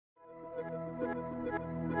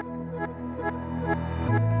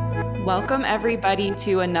Welcome, everybody,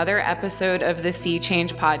 to another episode of the Sea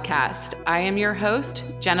Change Podcast. I am your host,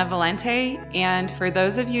 Jenna Valente, and for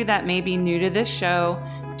those of you that may be new to this show,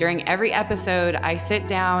 during every episode, I sit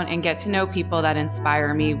down and get to know people that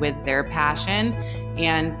inspire me with their passion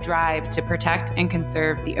and drive to protect and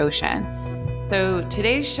conserve the ocean. So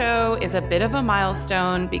today's show is a bit of a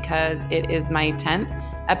milestone because it is my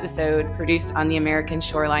 10th episode produced on the American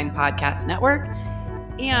Shoreline Podcast Network.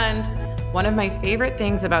 And one of my favorite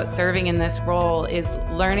things about serving in this role is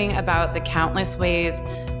learning about the countless ways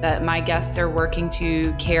that my guests are working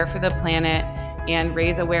to care for the planet and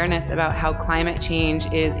raise awareness about how climate change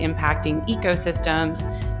is impacting ecosystems,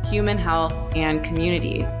 human health, and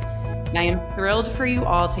communities. And I am thrilled for you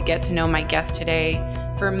all to get to know my guest today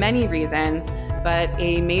for many reasons, but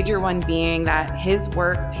a major one being that his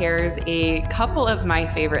work pairs a couple of my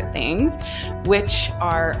favorite things, which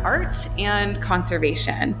are art and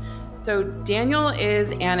conservation. So Daniel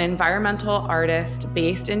is an environmental artist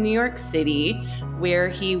based in New York City, where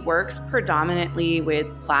he works predominantly with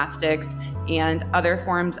plastics and other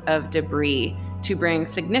forms of debris to bring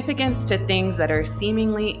significance to things that are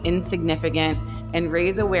seemingly insignificant and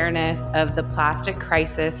raise awareness of the plastic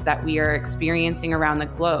crisis that we are experiencing around the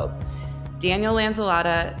globe. Daniel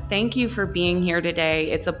Lanzillotta, thank you for being here today.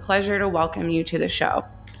 It's a pleasure to welcome you to the show.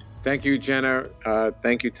 Thank you, Jenna.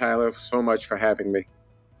 Thank you, Tyler, so much for having me.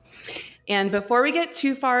 And before we get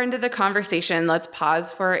too far into the conversation, let's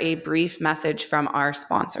pause for a brief message from our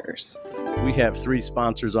sponsors. We have 3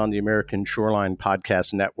 sponsors on the American Shoreline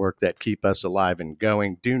Podcast Network that keep us alive and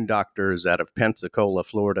going. Dune Doctors out of Pensacola,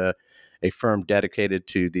 Florida, a firm dedicated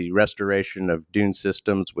to the restoration of dune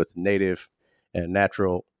systems with native and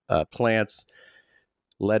natural plants,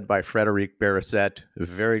 led by Frederic Barricette. A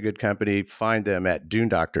very good company. Find them at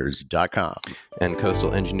dunedoctors.com. And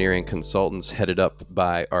Coastal Engineering Consultants, headed up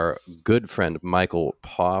by our good friend Michael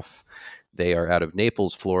Poff. They are out of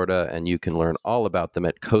Naples, Florida, and you can learn all about them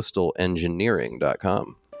at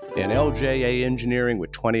coastalengineering.com. And LJA Engineering,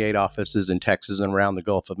 with 28 offices in Texas and around the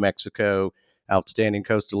Gulf of Mexico. Outstanding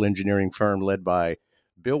coastal engineering firm led by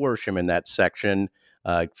Bill Worsham in that section.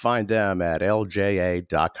 Find them at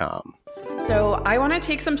lja.com. So I want to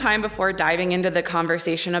take some time before diving into the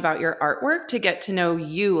conversation about your artwork to get to know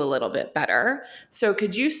you a little bit better. So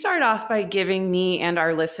could you start off by giving me and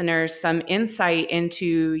our listeners some insight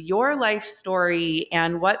into your life story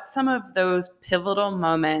and what some of those pivotal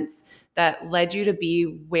moments that led you to be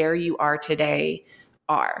where you are today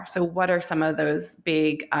are? So what are some of those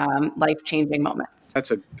big life-changing moments?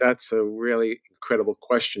 That's a really incredible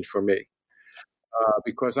question for me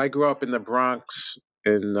because I grew up in the Bronx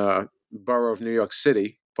in borough of New York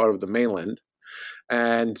City, part of the mainland.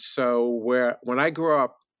 And so when I grew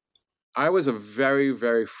up, I was a very,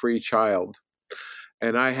 very free child.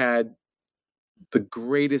 And I had the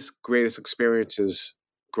greatest experiences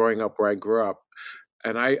growing up where I grew up.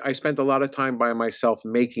 And I spent a lot of time by myself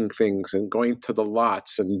making things and going to the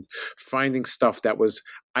lots and finding stuff that was,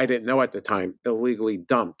 I didn't know at the time, illegally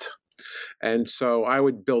dumped. And so I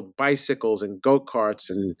would build bicycles and go-karts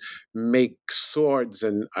and make swords.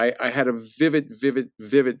 And I had a vivid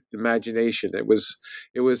imagination. It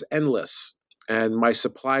was endless. And my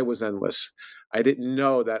supply was endless. I didn't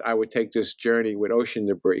know that I would take this journey with ocean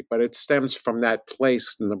debris, but it stems from that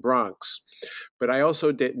place in the Bronx. But I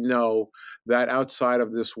also didn't know that outside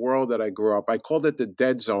of this world that I grew up, I called it the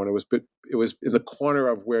dead zone. It was in the corner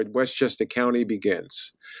of where Westchester County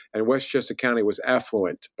begins, and Westchester County was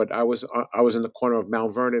affluent. But I was in the corner of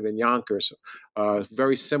Mount Vernon and Yonkers,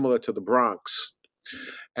 very similar to the Bronx,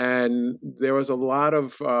 and there was a lot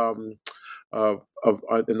of in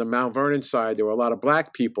the Mount Vernon side, there were a lot of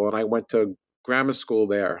Black people, and I went to grammar school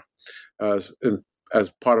there as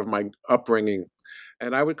part of my upbringing.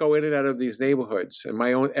 And I would go in and out of these neighborhoods, and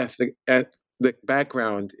my own ethnic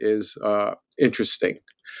background is interesting.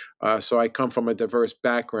 So I come from a diverse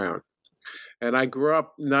background. And I grew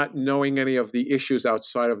up not knowing any of the issues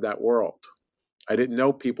outside of that world. I didn't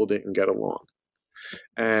know people didn't get along.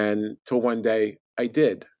 And till one day I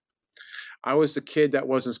did. I was the kid that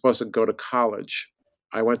wasn't supposed to go to college.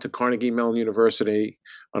 I went to Carnegie Mellon University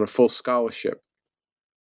on a full scholarship.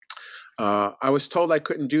 I was told I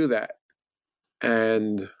couldn't do that.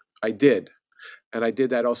 And I did. And I did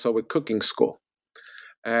that also with cooking school.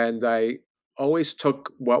 And I always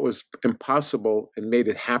took what was impossible and made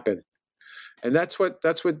it happen. And that's what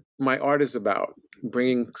my art is about,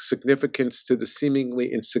 bringing significance to the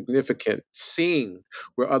seemingly insignificant, seeing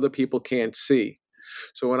where other people can't see.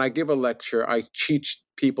 So when I give a lecture, I teach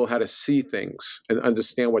people how to see things and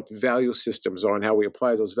understand what value systems are and how we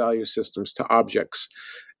apply those value systems to objects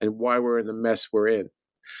and why we're in the mess we're in.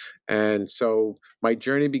 And so my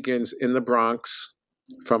journey begins in the Bronx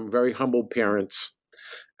from very humble parents.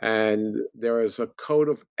 And there is a code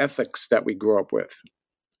of ethics that we grew up with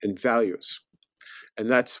and values. And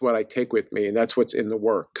that's what I take with me, and that's what's in the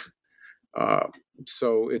work. Uh,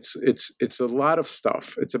 so it's a lot of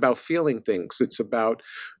stuff. It's about feeling things. It's about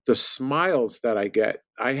the smiles that I get.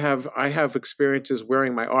 I have experiences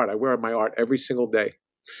wearing my art. I wear my art every single day,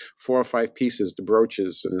 4 or 5 pieces, the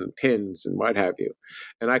brooches and pins and what have you.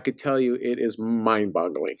 And I could tell you it is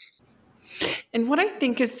mind-boggling. And what I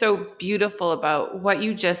think is so beautiful about what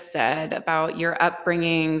you just said about your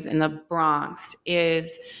upbringings in the Bronx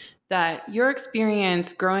is that your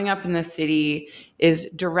experience growing up in the city is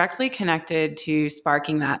directly connected to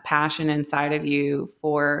sparking that passion inside of you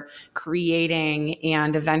for creating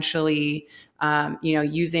and eventually,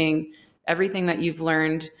 using everything that you've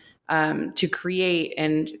learned to create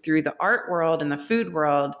and through the art world and the food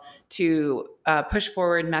world to push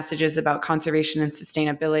forward messages about conservation and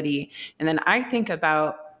sustainability. And then I think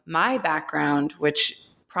about my background, which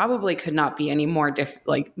probably could not be any more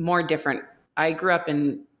different. I grew up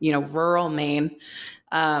in rural Maine.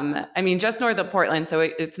 Just north of Portland, so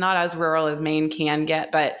it's not as rural as Maine can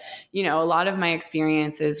get. But a lot of my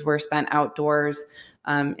experiences were spent outdoors,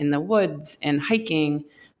 in the woods and hiking,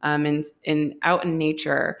 and out in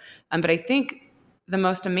nature. But I think the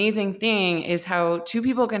most amazing thing is how two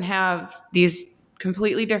people can have these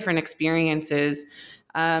completely different experiences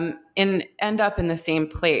and end up in the same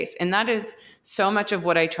place. And that is so much of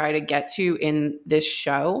what I try to get to in this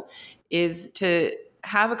show, is to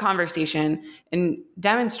have a conversation and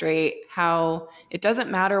demonstrate how it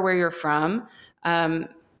doesn't matter where you're from.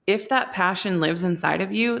 If that passion lives inside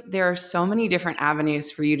of you, there are so many different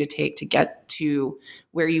avenues for you to take to get to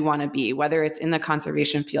where you want to be, whether it's in the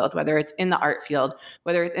conservation field, whether it's in the art field,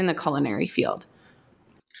 whether it's in the culinary field.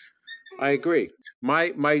 I agree.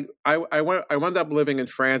 I wound up living in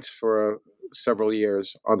France for several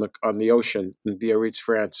years on the ocean in Biarritz,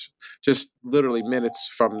 France, just literally minutes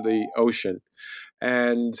from the ocean,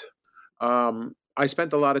 and I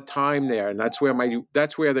spent a lot of time there, and that's where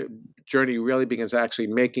the journey really begins, actually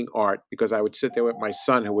making art, because I would sit there with my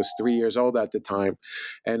son, who was 3 years old at the time,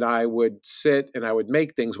 and I would sit and I would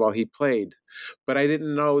make things while he played. But I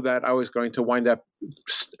didn't know that I was going to wind up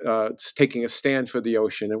taking a stand for the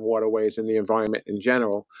ocean and waterways and the environment in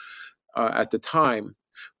general at the time.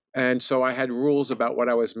 And so I had rules about what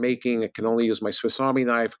I was making. I can only use my Swiss Army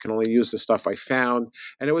knife. I can only use the stuff I found.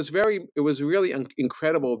 And it was really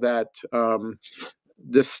incredible that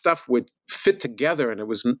this stuff would fit together, and it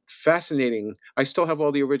was fascinating. I still have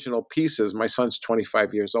all the original pieces. My son's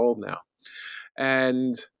 25 years old now.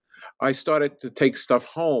 And I started to take stuff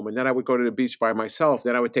home, and then I would go to the beach by myself.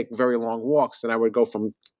 Then I would take very long walks. Then I would go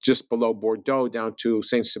from just below Bordeaux down to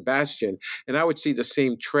Saint Sebastian, and I would see the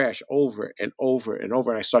same trash over and over and over,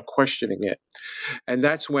 and I start questioning it. And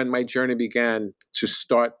that's when my journey began to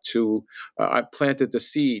start to, I planted the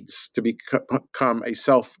seeds to become a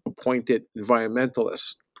self-appointed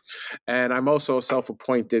environmentalist. And I'm also a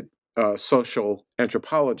self-appointed social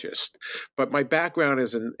anthropologist, but my background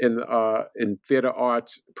is in theater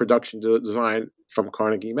arts, production design from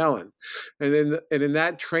Carnegie Mellon, and in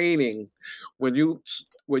that training, when you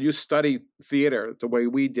study theater the way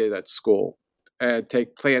we did at school, and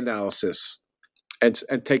take play analysis.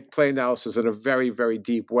 And take play analysis in a very, very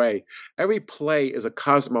deep way. Every play is a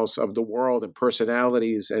cosmos of the world and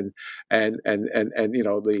personalities and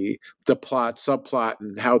the plot, subplot,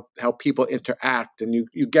 and how people interact. And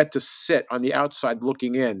you get to sit on the outside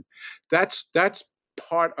looking in. That's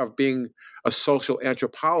part of being a social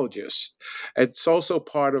anthropologist. It's also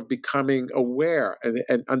part of becoming aware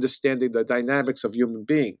and understanding the dynamics of human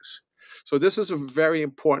beings. So this is a very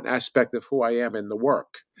important aspect of who I am in the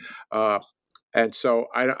work. And so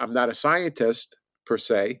I'm not a scientist per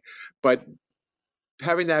se, but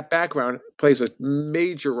having that background plays a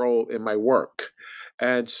major role in my work.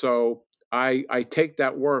 And so I take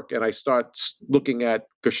that work and I start looking at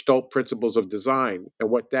Gestalt principles of design and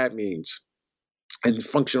what that means, and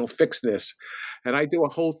functional fixedness. And I do a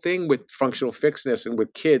whole thing with functional fixedness and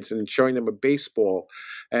with kids, and showing them a baseball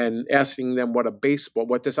and asking them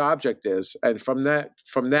what this object is. And from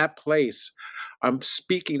that place, I'm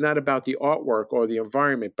speaking not about the artwork or the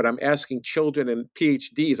environment, but I'm asking children and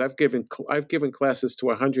PhDs. I've given classes to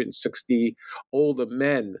 160 older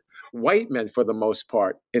men, white men for the most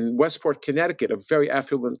part, in Westport, Connecticut, a very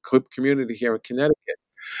affluent community here in Connecticut,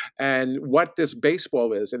 and what this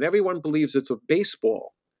baseball is. And everyone believes it's a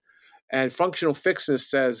baseball. And functional fixedness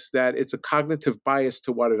says that it's a cognitive bias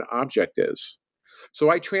to what an object is. So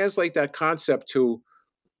I translate that concept to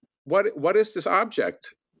what is this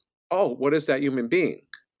object? Oh, what is that human being?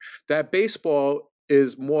 that baseball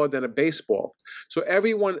is more than a baseball. So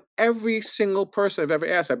every single person I've ever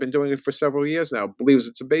asked, I've been doing it for several years now, believes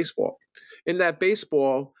it's a baseball. In that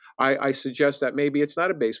baseball, I suggest that maybe it's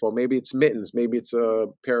not a baseball. Maybe it's mittens. Maybe it's a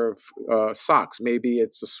pair of socks. Maybe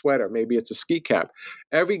it's a sweater. Maybe it's a ski cap.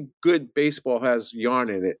 Every good baseball has yarn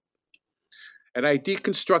in it. And I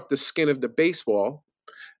deconstruct the skin of the baseball,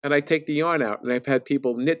 and I take the yarn out, and I've had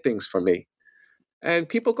people knit things for me. And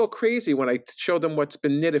people go crazy when I show them what's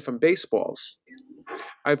been knitted from baseballs.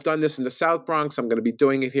 I've done this in the South Bronx. I'm going to be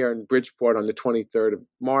doing it here in Bridgeport on the 23rd of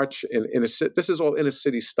March. This is all inner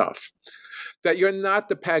city stuff. That you're not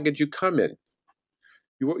the package you come in.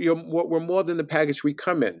 We're more than the package we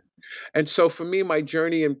come in. And so for me, my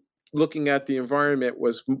journey in looking at the environment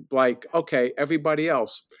was like, okay, everybody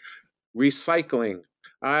else, recycling.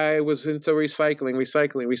 I was into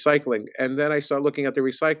recycling. And then I started looking at the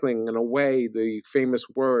recycling in a way, the famous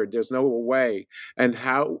word, there's no way. And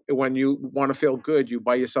how, when you want to feel good, you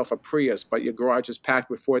buy yourself a Prius, but your garage is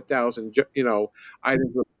packed with 4,000,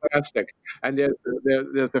 items of plastic. And there's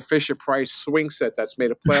the Fisher-Price swing set that's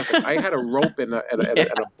made of plastic. I had a rope and a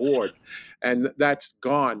board, and that's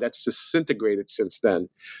gone. That's disintegrated since then.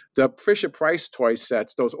 The Fisher-Price toy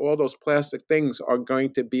sets, all those plastic things are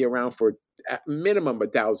going to be around for at minimum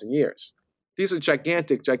 1,000 years. These are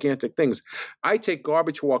gigantic things. I take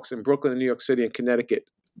garbage walks in Brooklyn and New York City and Connecticut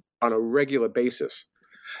on a regular basis.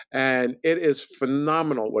 And it is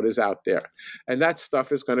phenomenal what is out there. And that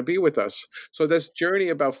stuff is going to be with us. So this journey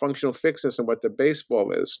about functional fitness and what the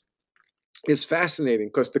baseball is fascinating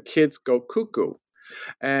because the kids go cuckoo.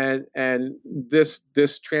 And this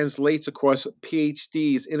translates across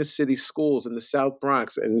PhDs, inner city schools in the South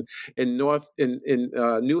Bronx and in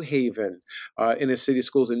New Haven, inner city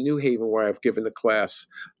schools in New Haven where I've given the class.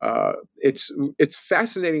 It's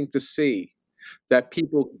fascinating to see that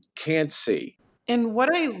people can't see. And what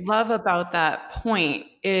I love about that point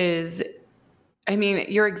is, I mean,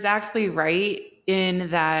 you're exactly right in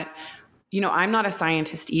that, I'm not a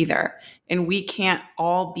scientist either, and we can't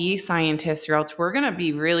all be scientists or else we're going to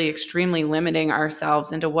be really extremely limiting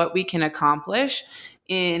ourselves into what we can accomplish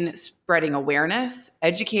in spreading awareness,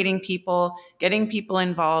 educating people, getting people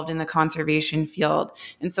involved in the conservation field.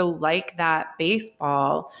 And so like that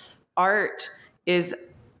baseball, art is,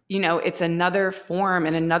 it's another form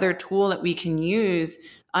and another tool that we can use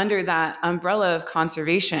under that umbrella of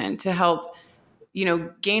conservation to help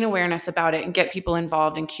gain awareness about it and get people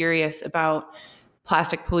involved and curious about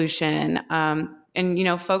plastic pollution.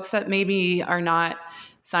 And folks that maybe are not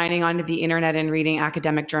signing onto the internet and reading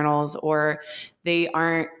academic journals, or they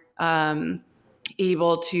aren't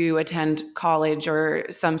able to attend college or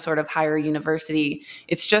some sort of higher university.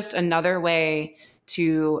 It's just another way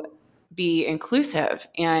to be inclusive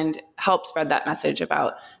and help spread that message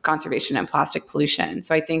about conservation and plastic pollution.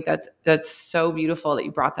 So I think that's so beautiful that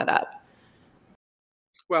you brought that up.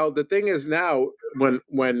 Well, the thing is now,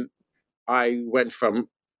 when I went from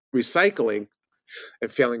recycling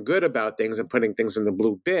and feeling good about things and putting things in the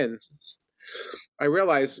blue bin, I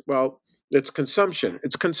realized, well, it's consumption.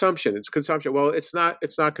 Well, it's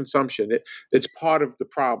not consumption. It's part of the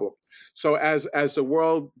problem. So as the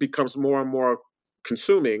world becomes more and more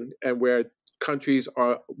consuming, and where countries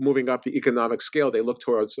are moving up the economic scale, they look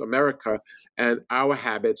towards America and our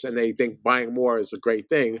habits, and they think buying more is a great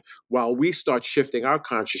thing, while we start shifting our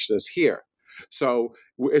consciousness here. So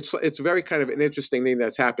it's very kind of an interesting thing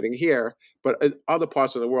that's happening here, but in other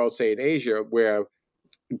parts of the world, say in Asia, where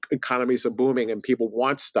economies are booming and people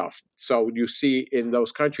want stuff. So you see in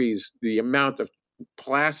those countries the amount of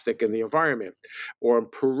plastic in the environment, or in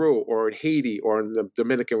Peru, or in Haiti, or in the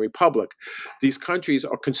Dominican Republic. These countries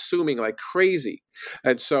are consuming like crazy.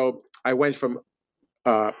 And so I went from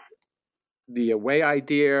the away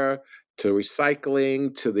idea to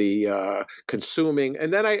recycling to the consuming.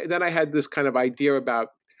 And then I had this kind of idea about,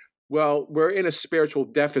 well, we're in a spiritual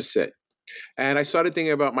deficit. And I started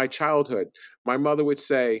thinking about my childhood. My mother would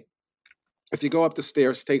say, if you go up the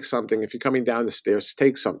stairs, take something. If you're coming down the stairs,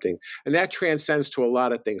 take something. And that transcends to a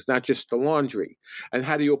lot of things, not just the laundry. And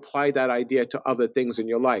how do you apply that idea to other things in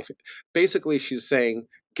your life? Basically, she's saying,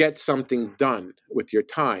 get something done with your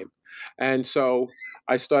time. And so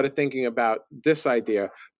I started thinking about this idea,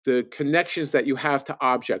 the connections that you have to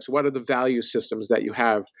objects. What are the value systems that you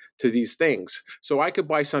have to these things? So I could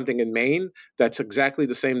buy something in Maine that's exactly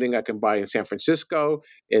the same thing I can buy in San Francisco,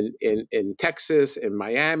 in Texas, in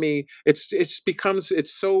Miami. It's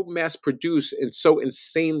so mass produced and so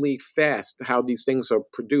insanely fast how these things are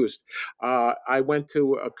produced. I went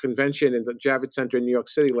to a convention in the Javits Center in New York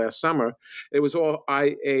City last summer. It was all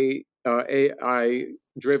AI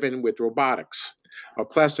driven with robotics,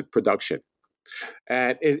 plastic production.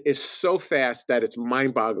 And it is so fast that it's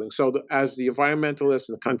mind-boggling. So as the environmentalists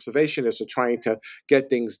and the conservationists are trying to get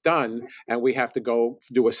things done, and we have to go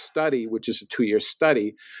do a study, which is a 2-year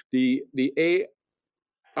study, the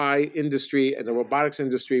AI industry and the robotics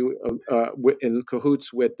industry in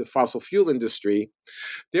cahoots with the fossil fuel industry,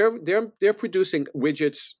 they're producing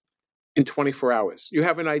widgets in 24 hours. You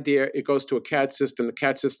have an idea, it goes to a CAD system, the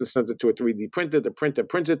CAD system sends it to a 3D printer, the printer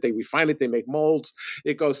prints it, they refine it, they make molds,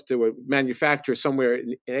 it goes to a manufacturer somewhere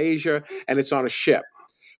in Asia, and it's on a ship.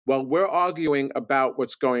 Well, we're arguing about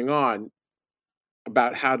what's going on,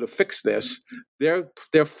 about how to fix this. They're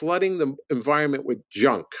flooding the environment with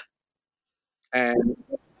junk. And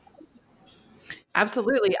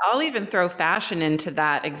Absolutely. I'll even throw fashion into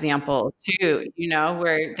that example too,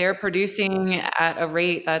 where they're producing at a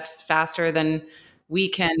rate that's faster than we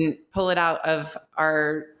can pull it out of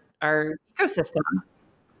our ecosystem.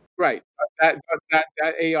 right, that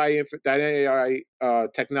AI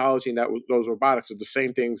technology and those robotics are the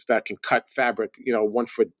same things that can cut fabric, 1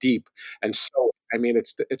 foot deep, and sew. I mean,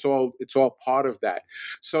 it's all part of that.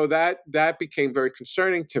 So that became very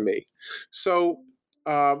concerning to me. So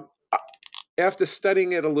after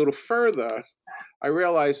studying it a little further, I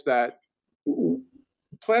realized that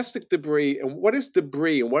plastic debris, and what is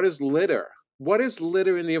debris and what is litter? What is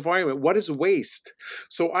litter in the environment? What is waste?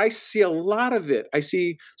 So I see a lot of it. I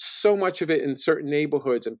see so much of it in certain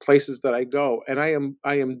neighborhoods and places that I go, and I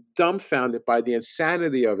am dumbfounded by the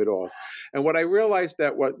insanity of it all. And what I realized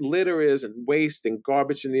that what litter is and waste and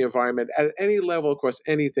garbage in the environment at any level, across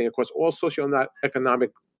anything, across all socioeconomic,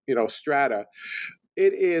 strata,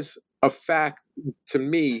 it is a fact to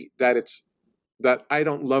me that I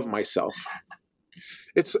don't love myself.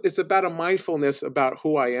 It's about a mindfulness about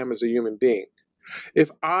who I am as a human being. If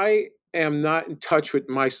I am not in touch with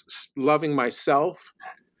loving myself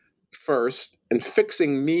first and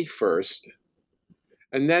fixing me first,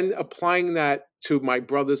 and then applying that to my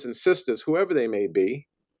brothers and sisters, whoever they may be,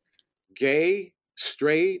 gay,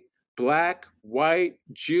 straight, black, white,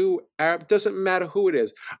 Jew, Arab, doesn't matter who it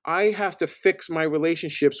is. I have to fix my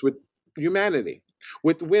relationships with humanity,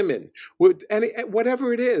 with women, with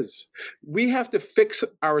whatever it is. We have to fix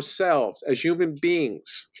ourselves as human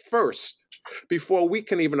beings first before we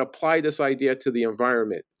can even apply this idea to the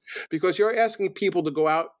environment. Because you're asking people to go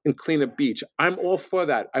out and clean a beach. I'm all for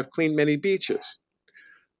that. I've cleaned many beaches.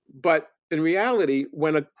 But in reality,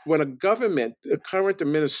 when a government, a current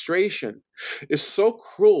administration, is so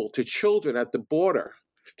cruel to children at the border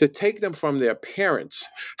to take them from their parents,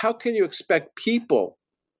 how can you expect people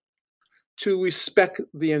to respect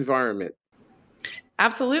the environment?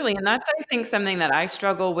 Absolutely. And that's, I think, something that I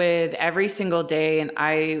struggle with every single day. And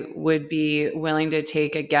I would be willing to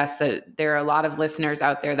take a guess that there are a lot of listeners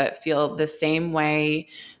out there that feel the same way.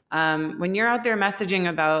 When you're out there messaging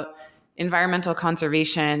about environmental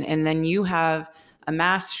conservation, and then you have a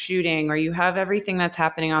mass shooting, or you have everything that's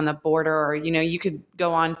happening on the border, or, you could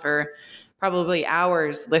go on for probably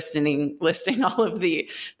hours listing all of the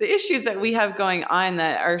issues that we have going on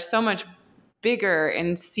that are so much bigger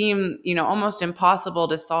and seem, almost impossible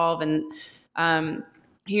to solve. And, and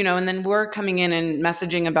then we're coming in and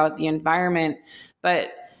messaging about the environment.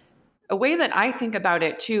 But a way that I think about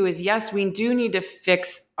it too is, yes, we do need to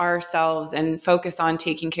fix ourselves and focus on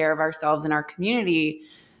taking care of ourselves and our community.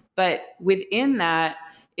 But within that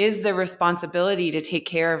is the responsibility to take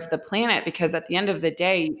care of the planet, because at the end of the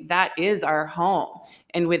day, that is our home.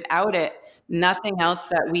 And without it, nothing else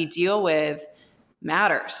that we deal with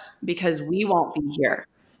matters, because we won't be here.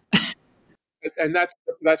 And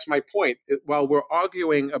that's my point. While we're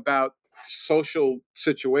arguing about social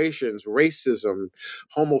situations, racism,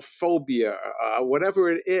 homophobia,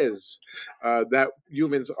 whatever it is that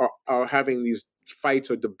humans are having these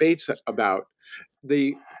fights or debates about,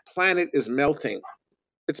 the planet is melting.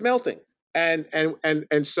 It's melting. And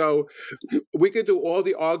so we could do all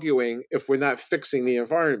the arguing if we're not fixing the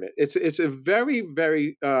environment. It's a very,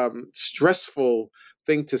 very stressful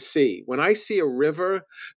thing to see. When I see a river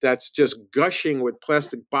that's just gushing with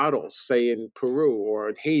plastic bottles, say in Peru or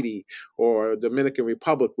in Haiti or Dominican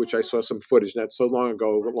Republic, which I saw some footage not so long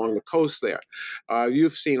ago along the coast there,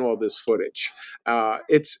 you've seen all this footage.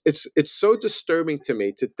 It's so disturbing to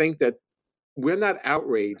me to think that we're not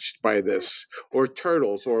outraged by this, or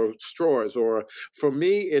turtles, or straws, or for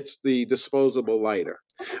me, it's the disposable lighter.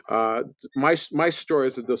 My straw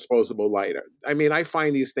is a disposable lighter. I mean, I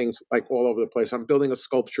find these things like all over the place. I'm building a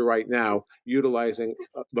sculpture right now utilizing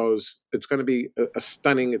those. It's going to be a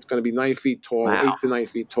stunning. It's going to be 9 feet tall, Wow. 8 to 9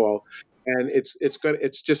 feet tall, and it's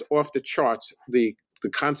just off the charts. The the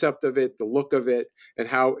concept of it, the look of it, and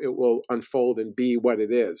how it will unfold and be what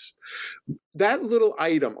it is. That little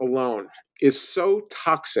item alone is so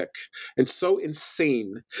toxic and so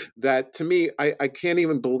insane that, to me, I can't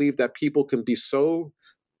even believe that people can be so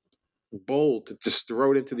bold to just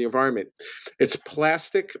throw it into the environment. It's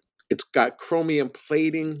plastic. It's got chromium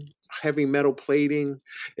plating, heavy metal plating.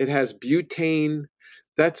 It has butane.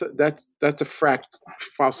 That's a fracked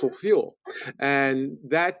fossil fuel, and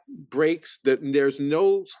that breaks. There's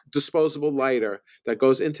no disposable lighter that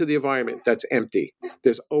goes into the environment that's empty.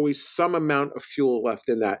 There's always some amount of fuel left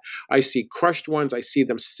in that. I see crushed ones. I see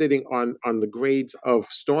them sitting on the grades of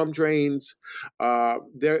storm drains.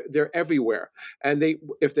 They're everywhere, and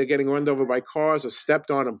if they're getting run over by cars or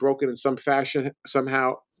stepped on and broken in some fashion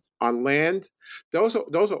somehow on land, those are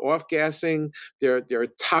off-gassing. They're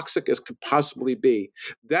toxic as could possibly be.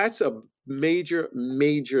 That's a major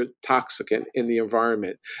toxicant in the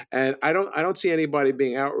environment, and I don't see anybody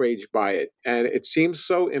being outraged by it. And it seems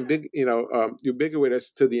so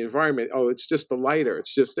ubiquitous to the environment. Oh, it's just the lighter.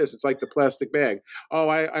 It's just this. It's like the plastic bag. Oh,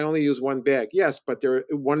 I only use one bag. Yes, but there are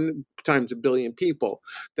 1 times a billion people.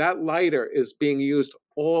 That lighter is being used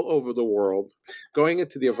all over the world, going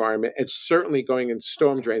into the environment, and certainly going into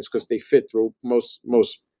storm drains because they fit through most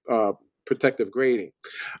protective grading.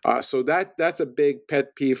 So that's a big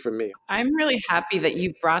pet peeve for me. I'm really happy that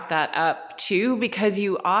you brought that up too, because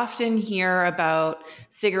you often hear about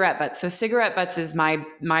cigarette butts. So cigarette butts is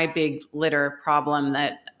my big litter problem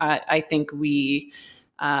that I think we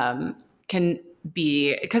can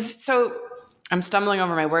be, because I'm stumbling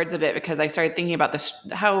over my words a bit because I started thinking about this,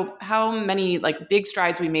 how many like big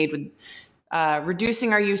strides we made with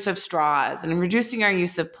reducing our use of straws and reducing our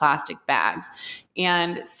use of plastic bags.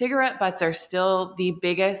 And cigarette butts are still the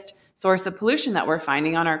biggest source of pollution that we're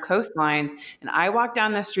finding on our coastlines. And I walk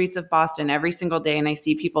down the streets of Boston every single day and I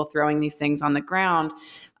see people throwing these things on the ground.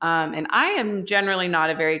 And I am generally not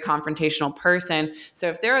a very confrontational person. So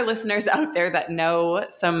if there are listeners out there that know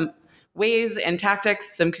some ways and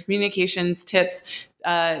tactics, some communications tips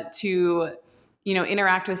to,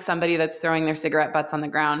 interact with somebody that's throwing their cigarette butts on the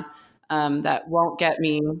ground, that won't get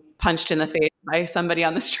me punched in the face by somebody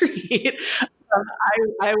on the street.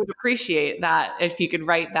 I would appreciate that if you could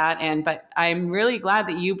write that in. But I'm really glad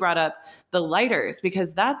that you brought up the lighters,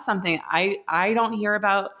 because that's something I don't hear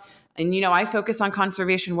about. And, I focus on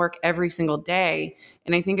conservation work every single day.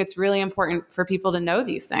 And I think it's really important for people to know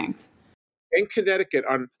these things. In Connecticut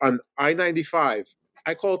on I-95,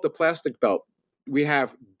 I call it the plastic belt. We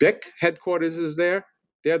have BIC headquarters is there.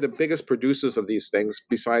 They're the biggest producers of these things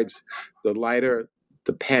besides the lighter,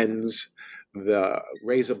 the pens, the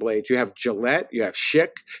razor blades. You have Gillette, you have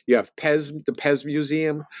Schick, you have Pez, the Pez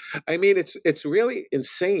Museum. I mean, it's really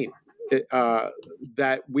insane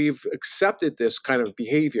that we've accepted this kind of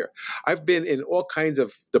behavior. I've been in all kinds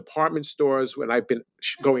of department stores when I've been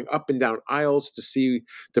going up and down aisles to see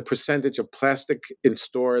the percentage of plastic in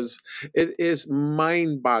stores. It is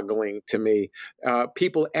mind-boggling to me.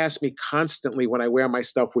 People ask me constantly when I wear my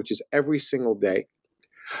stuff, which is every single day,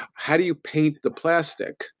 how do you paint the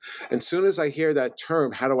plastic? And as soon as I hear that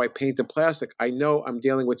term, how do I paint the plastic? I know I'm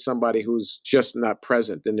dealing with somebody who's just not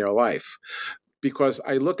present in their life. Because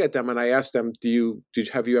I look at them and I ask them,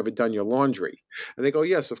 have you ever done your laundry? And they go,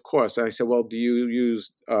 yes, of course. And I say, well, do you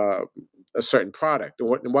use a certain product?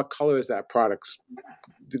 And what color is that product's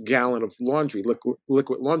the gallon of laundry,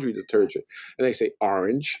 liquid laundry detergent? And they say,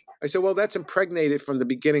 orange. I say, well, that's impregnated from the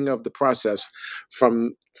beginning of the process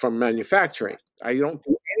from manufacturing. I don't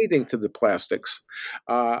do anything to the plastics.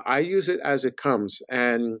 I use it as it comes.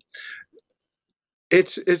 And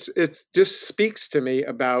it just speaks to me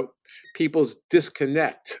about people's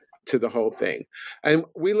disconnect to the whole thing. And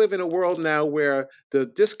we live in a world now where the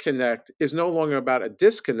disconnect is no longer about a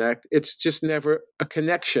disconnect. It's just never a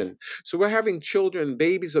connection. So we're having children,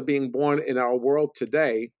 babies are being born in our world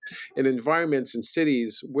today in environments and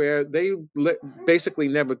cities where they basically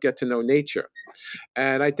never get to know nature.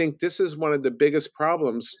 And I think this is one of the biggest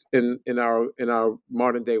problems in our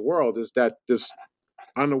modern day world, is that this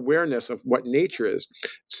unawareness of what nature is.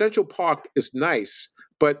 Central Park is nice,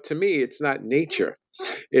 but to me, it's not nature.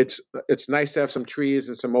 It's nice to have some trees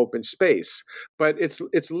and some open space, but it's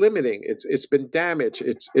limiting. It's been damaged.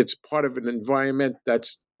 It's part of an environment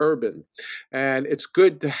that's urban, and it's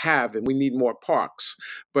good to have, and we need more parks.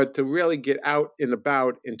 But to really get out and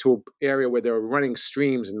about into an area where there are running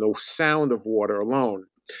streams and no sound of water alone,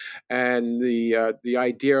 and the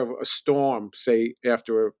idea of a storm, say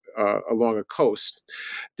after along a coast.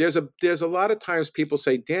 There's a lot of times people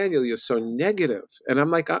say, Daniel, you're so negative. And I'm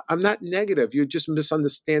like, I'm not negative. You're just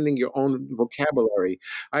misunderstanding your own vocabulary.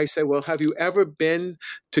 I said, well, have you ever been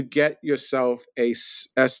to get yourself a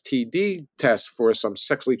STD test for some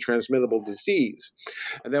sexually transmittable disease?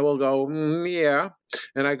 And they will go, yeah.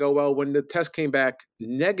 And I go, well, when the test came back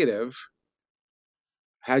negative,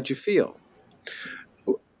 how'd you feel?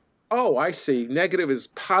 Oh, I see. Negative is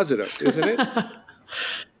positive, isn't it?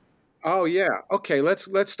 Oh yeah. Okay,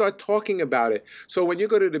 let's start talking about it. So when you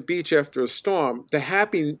go to the beach after a storm, the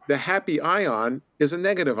happy ion is a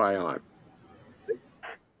negative ion.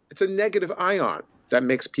 It's a negative ion that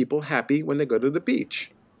makes people happy when they go to the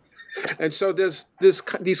beach. And so there's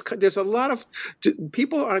a lot of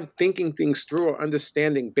people aren't thinking things through or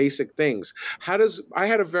understanding basic things. I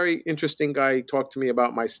had a very interesting guy talk to me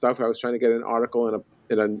about my stuff. I was trying to get an article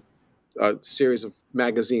in a series of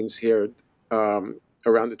magazines here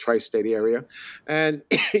around the tri-state area, and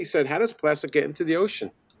he said, "How does plastic get into the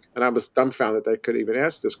ocean?" And I was dumbfounded that I could even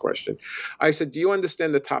ask this question. I said, "Do you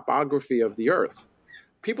understand the topography of the Earth?"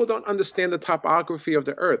 People don't understand the topography of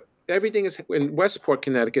the Earth. Everything is in Westport,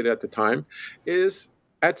 Connecticut at the time, is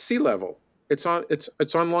at sea level. It's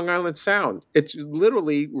on Long Island Sound. It's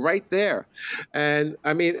literally right there. And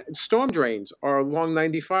I mean, storm drains are along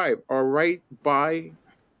 95, are right by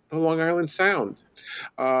the Long Island Sound.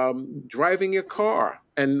 Driving your car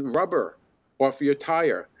and rubber off your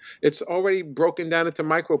tire, it's already broken down into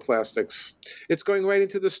microplastics. It's going right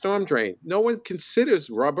into the storm drain. No one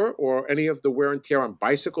considers rubber or any of the wear and tear on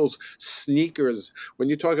bicycles, sneakers. When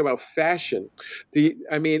you talk about fashion,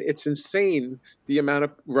 it's insane the amount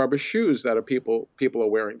of rubber shoes that people are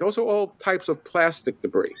wearing. Those are all types of plastic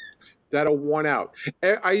debris that are worn out.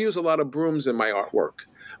 I use a lot of brooms in my artwork.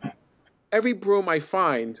 Every broom I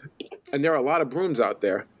find, and there are a lot of brooms out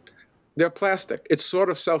there, they're plastic. It's sort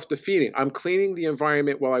of self-defeating. I'm cleaning the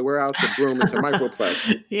environment while I wear out the broom into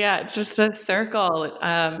microplastic. Yeah, it's just a circle. It's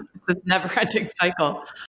a never-ending cycle.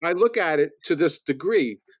 I look at it to this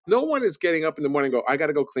degree. No one is getting up in the morning and go, I got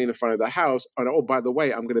to go clean in front of the house. And, oh, by the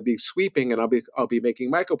way, I'm going to be sweeping and I'll be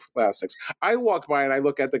making microplastics. I walk by and I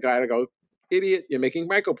look at the guy and I go, idiot, you're making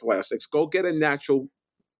microplastics. Go get a natural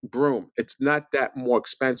broom. It's not that more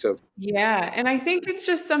expensive. Yeah. And I think it's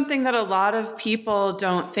just something that a lot of people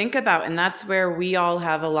don't think about. And that's where we all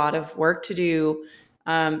have a lot of work to do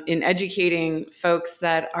in educating folks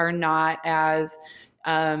that are not as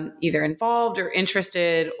either involved or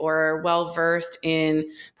interested or well-versed in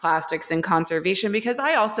plastics and conservation, because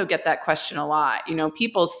I also get that question a lot. You know,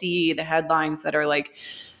 people see the headlines that are like,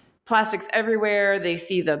 plastics everywhere. They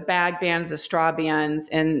see the bag bans, the straw bans,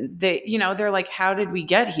 and they're like, how did we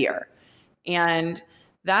get here? And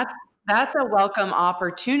that's a welcome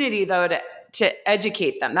opportunity though to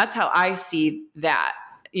educate them. That's how I see that,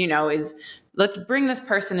 is let's bring this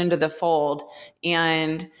person into the fold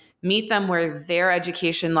and meet them where their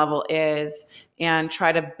education level is and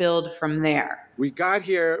try to build from there. We got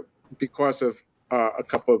here because of a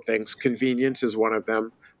couple of things. Convenience is one of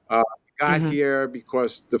them. Got here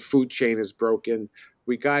because the food chain is broken.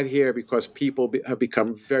 We got here because people have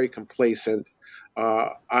become very complacent.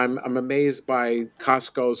 I'm amazed by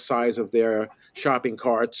Costco's size of their shopping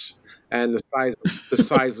carts and the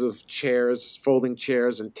size of chairs, folding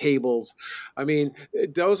chairs and tables. I mean,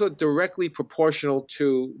 those are directly proportional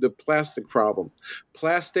to the plastic problem.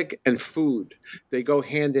 Plastic and food, they go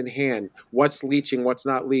hand in hand. What's leaching, what's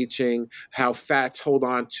not leaching, how fats hold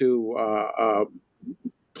on to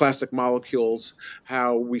plastic molecules,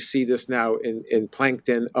 how we see this now in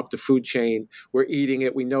plankton up the food chain. We're eating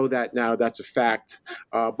it. We know that now. That's a fact.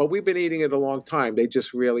 But we've been eating it a long time. They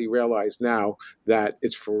just really realize now that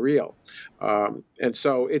it's for real. And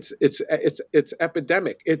so it's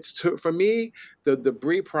epidemic. For me, the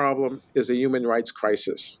debris problem is a human rights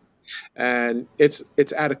crisis. And it's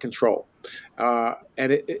out of control. And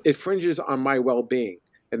it fringes on my well-being.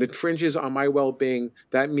 And it fringes on my well-being.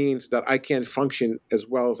 That means that I can't function as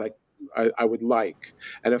well as I would like.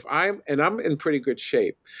 And I'm in pretty good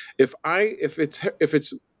shape. If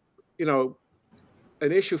it's an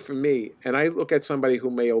issue for me, and I look at somebody who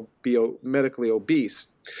may be medically obese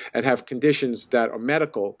and have conditions that are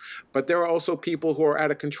medical, but there are also people who are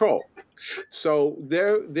out of control. So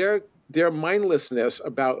their mindlessness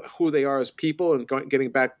about who they are as people and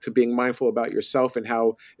getting back to being mindful about yourself and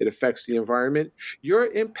how it affects the environment,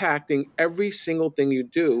 you're impacting every single thing you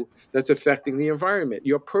do that's affecting the environment.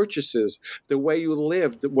 Your purchases, the way you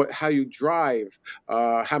live, how you drive,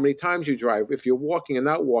 how many times you drive, if you're walking and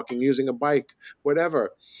not walking, using a bike, whatever.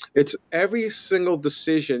 It's every single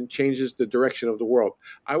decision changes the direction of the world.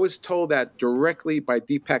 I was told that directly by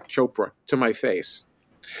Deepak Chopra to my face.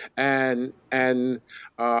 And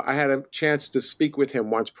I had a chance to speak with him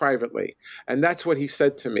once privately, and that's what he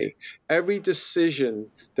said to me. Every decision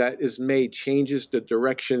that is made changes the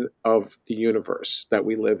direction of the universe that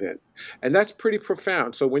we live in, and that's pretty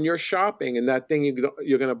profound. So when you're shopping and that thing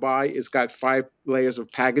you're going to buy is got 5 layers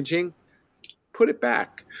of packaging, put it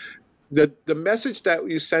back. The message that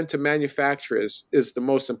you send to manufacturers is the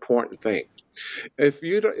most important thing. If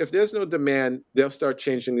there's no demand, they'll start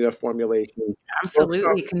changing their formulation.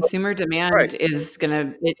 Absolutely. Consumer Right. demand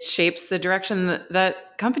it shapes the direction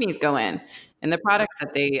that companies go in and the products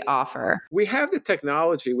that they offer. We have the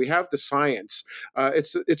technology, we have the science.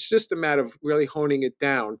 It's just a matter of really honing it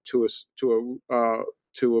down to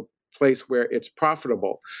a place where it's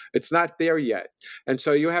profitable. It's not there yet, and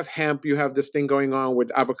so you have hemp. You have this thing going on with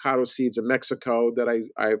avocado seeds in Mexico that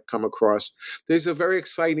I've come across. There's a very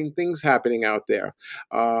exciting things happening out there,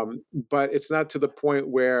 but it's not to the point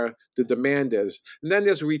where the demand is. And then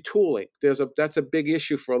there's retooling. That's a big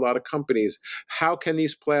issue for a lot of companies. How can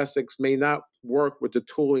these plastics may not work with the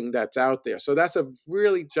tooling that's out there? So that's a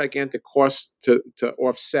really gigantic cost to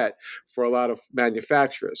offset for a lot of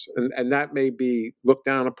manufacturers, and that may be looked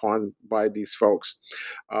down upon by these folks.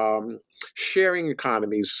 Sharing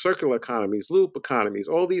economies, circular economies, loop economies,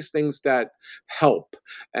 all these things that help.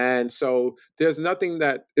 And so there's nothing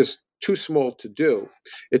that is too small to do.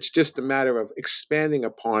 It's just a matter of expanding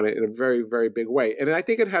upon it in a very, very big way. And I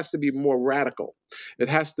think it has to be more radical. It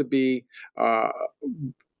has to be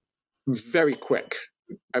very quick.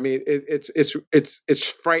 I mean, it's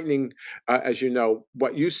frightening, as you know,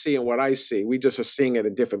 what you see and what I see. We just are seeing it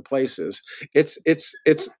in different places. It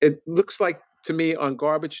looks like to me on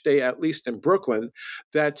garbage day, at least in Brooklyn,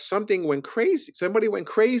 that something went crazy. Somebody went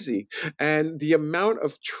crazy, and the amount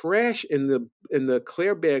of trash in the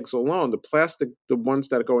clear bags alone, the plastic, the ones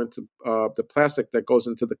that go into the plastic that goes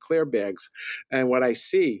into the clear bags, and what I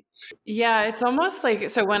see. Yeah, it's almost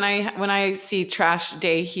like, so when I see trash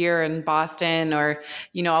day here in Boston, or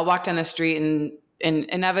I'll walk down the street and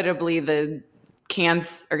inevitably the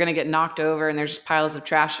cans are going to get knocked over and there's just piles of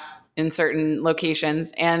trash in certain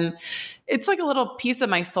locations, and it's like a little piece of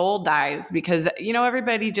my soul dies because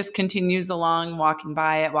everybody just continues along, walking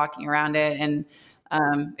by it, walking around it, and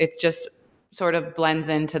it's just sort of blends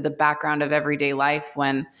into the background of everyday life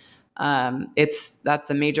when that's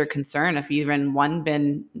a major concern if even one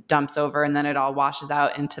bin dumps over and then it all washes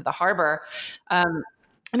out into the harbor.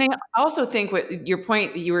 And I also think what your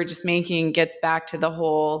point that you were just making gets back to the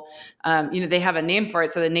whole, they have a name for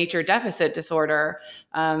it. So the nature deficit disorder,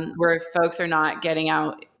 where folks are not getting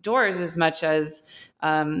outdoors as much as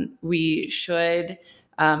we should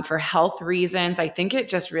for health reasons. I think it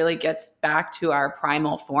just really gets back to our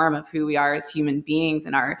primal form of who we are as human beings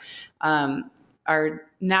and our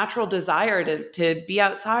natural desire to be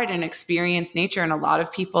outside and experience nature. And a lot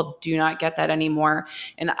of people do not get that anymore.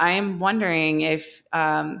 And I'm wondering if,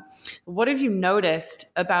 what have you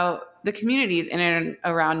noticed about the communities in and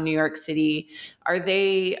around New York City? Are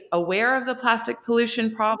they aware of the plastic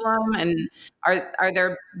pollution problem? And are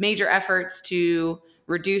there major efforts to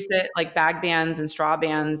reduce it, like bag bans and straw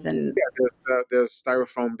bans? And there's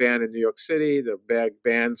styrofoam ban in New York City. The bag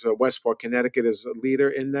bans. Westport, Connecticut is a leader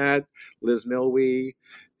in that. Liz Milwee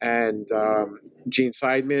and Gene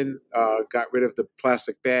Seidman got rid of the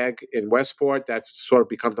plastic bag in Westport. That's sort of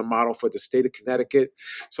become the model for the state of Connecticut.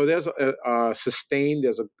 So there's Sustain.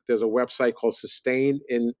 There's a website called Sustain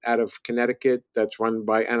out of Connecticut that's run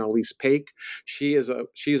by Annalise Paik. She's a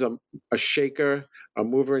shaker, a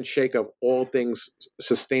mover and shaker of all things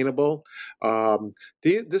sustainable.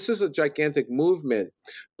 This is a gigantic movement,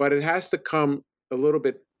 but it has to come a little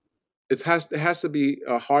bit. It has to be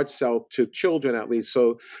a hard sell to children, at least,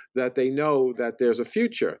 so that they know that there's a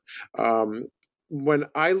future. When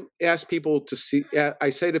I ask people to see, I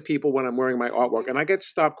say to people when I'm wearing my artwork, and I get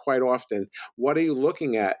stopped quite often, what are you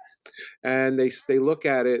looking at? And they look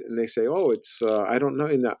at it and they say, "Oh, it's I don't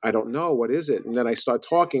know. I don't know, what is it?" And then I start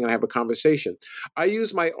talking and I have a conversation. I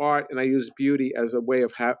use my art and I use beauty as a way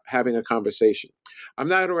of having a conversation. I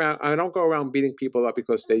don't go around beating people up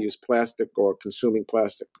because they use plastic or consuming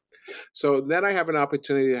plastic. So then I have an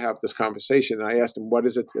opportunity to have this conversation. And I ask them, "What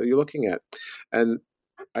is it you're looking at?" And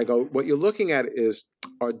I go, "What you're looking at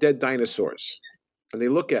are dead dinosaurs." And they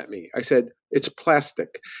look at me. I said, "It's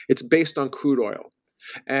plastic. It's based on crude oil.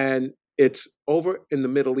 And it's over in the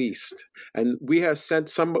Middle East. And we have sent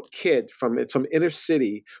some kid from some inner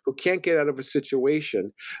city who can't get out of a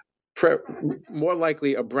situation, more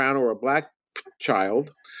likely a brown or a black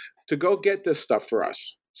child, to go get this stuff for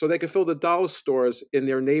us so they can fill the dollar stores in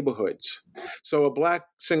their neighborhoods. So a black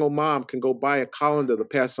single mom can go buy a colander to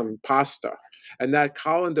pass some pasta. And that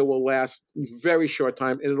colander will last very short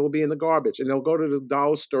time, and it'll be in the garbage. And they'll go to the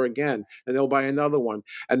dollar store again, and they'll buy another one.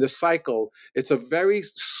 And the cycle, it's a very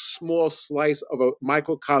small slice of a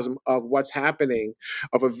microcosm of what's happening,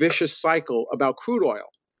 of a vicious cycle about crude oil.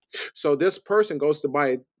 So this person goes to buy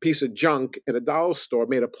a piece of junk in a dollar store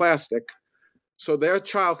made of plastic, so their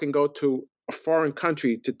child can go to a foreign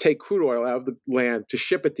country to take crude oil out of the land to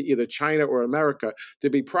ship it to either China or America to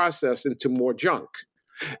be processed into more junk.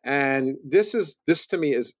 And this to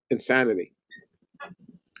me is insanity.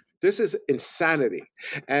 This is insanity.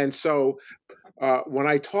 And so when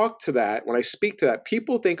I speak to that,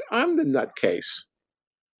 people think I'm the nutcase.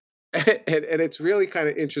 And it's really kind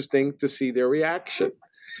of interesting to see their reaction.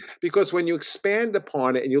 Because when you expand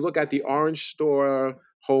upon it and you look at the orange store,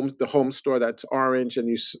 the home store that's orange, and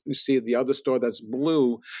you see the other store that's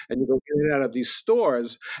blue, and you go in and out of these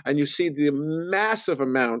stores, and you see the massive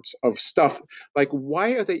amounts of stuff. Like,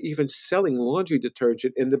 why are they even selling laundry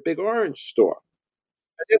detergent in the big orange store?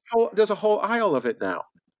 There's a whole aisle of it now.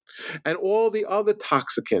 And all the other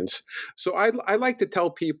toxicants. So I like to tell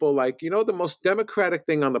people, like, the most democratic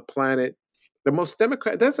thing on the planet,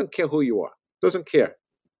 doesn't care who you are, doesn't care.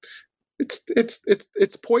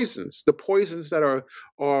 It's poisons. The poisons that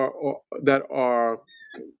are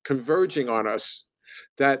converging on us,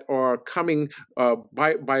 that are coming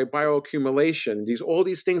by bioaccumulation. All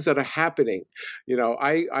these things that are happening.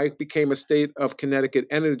 I became a state of Connecticut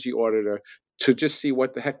energy auditor to just see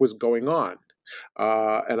what the heck was going on.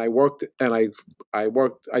 And I worked,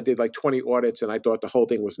 I did like 20 audits, and I thought the whole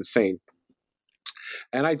thing was insane.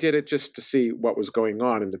 And I did it just to see what was going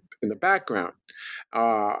on in the background.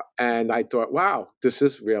 And I thought, wow, this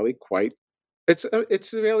is really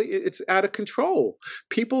it's out of control.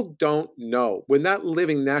 People don't know. We're not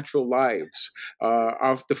living natural lives.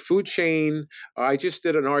 Of the food chain, I just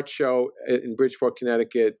did an art show in Bridgeport,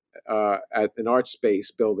 Connecticut, at an art space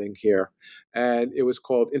building here. And it was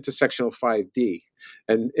called Intersectional 5D.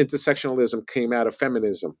 And intersectionalism came out of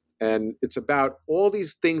feminism. And it's about all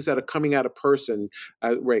these things that are coming out of person,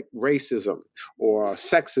 racism or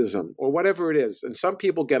sexism or whatever it is. And some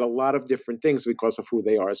people get a lot of different things because of who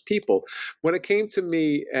they are as people. When it came to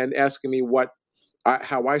me and asking me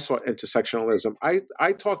how I saw intersectionalism,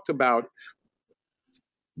 I talked about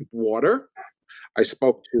water. I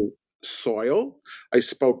spoke to soil. I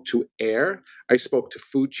spoke to air. I spoke to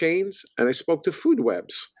food chains. And I spoke to food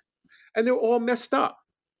webs. And they're all messed up.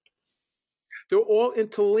 They're all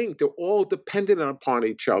interlinked. They're all dependent upon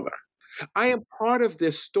each other. I am part of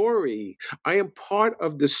this story. I am part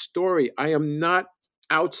of this story. I am not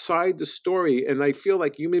outside the story. And I feel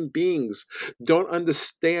like human beings don't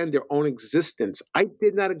understand their own existence. I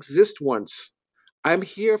did not exist once. I'm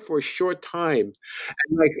here for a short time.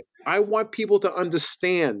 And I want people to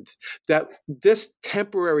understand that this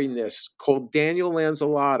temporariness called Daniel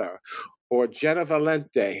Lanzillotta or Jenna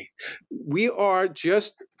Valente, we are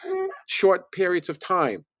just short periods of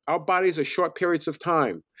time. Our bodies are short periods of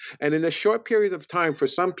time. And in a short period of time, for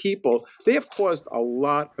some people, they have caused a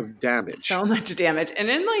lot of damage. So much damage. And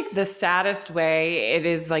in the saddest way, it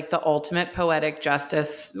is like the ultimate poetic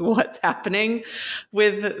justice, what's happening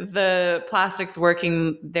with the plastics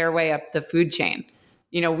working their way up the food chain.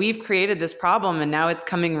 We've created this problem, and now it's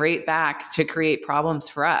coming right back to create problems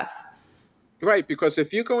for us. Right, because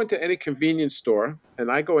if you go into any convenience store,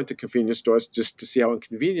 and I go into convenience stores just to see how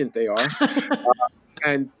inconvenient they are,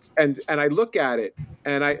 and I look at it,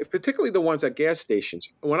 and I particularly the ones at gas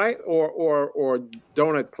stations, when or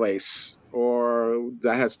donut place, or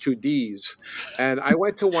that has 2 Ds, and I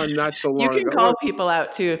went to one not so long ago. You can call people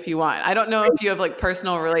out too if you want. I don't know if you have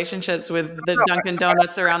personal relationships with the Dunkin'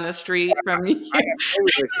 Donuts around the street from you. I have no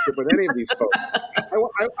relationship with any of these folks.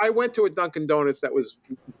 I went to a Dunkin' Donuts that was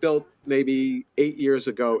built maybe 8 years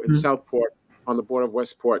ago in Southport, on the border of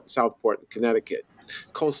Westport and Southport, Connecticut,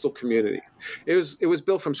 coastal community. It was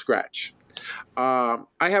built from scratch. I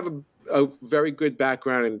have a very good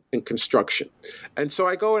background in construction. And so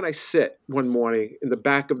I go and I sit one morning in the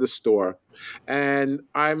back of the store, and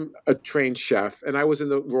I'm a trained chef, and I was in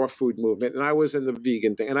the raw food movement, and I was in the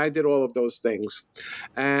vegan thing, and I did all of those things.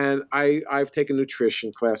 And I've taken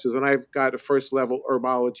nutrition classes, and I've got a first level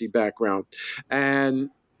herbology background. And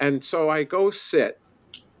so I go sit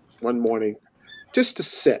one morning just to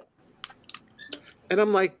sit. And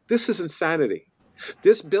I'm like, this is insanity.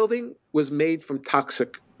 This building was made from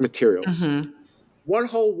toxic materials. Mm-hmm. One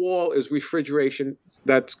whole wall is refrigeration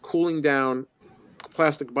that's cooling down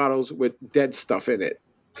plastic bottles with dead stuff in it.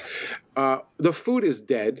 The food is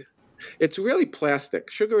dead. It's really plastic.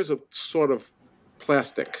 Sugar is a sort of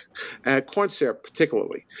plastic, and corn syrup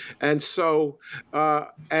particularly. And so,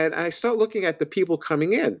 and I start looking at the people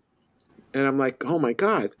coming in, And I'm like, oh my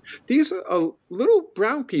God, these are little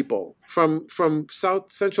brown people from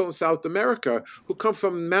South Central and South America who come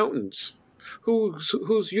from mountains,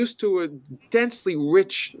 who's used to a densely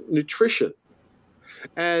rich nutrition.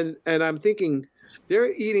 And I'm thinking,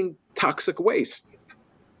 they're eating toxic waste.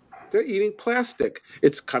 They're eating plastic.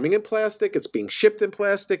 It's coming in plastic. It's being shipped in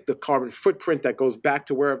plastic. The carbon footprint that goes back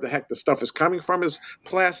to wherever the heck the stuff is coming from is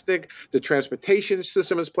plastic. The transportation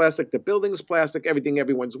system is plastic. The building is plastic. Everything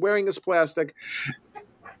everyone's wearing is plastic.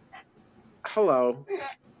 Hello.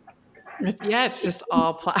 Yeah, it's just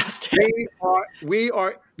all plastic.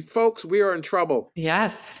 Folks, we are in trouble.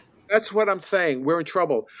 Yes. That's what I'm saying. We're in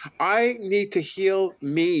trouble. I need to heal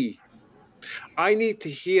me. I need to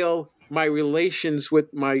heal my relations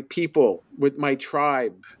with my people, with my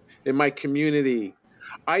tribe, in my community.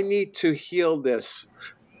 I need to heal this.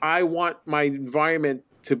 I want my environment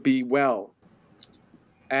to be well.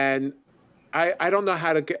 And I don't know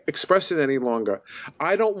how to express it any longer.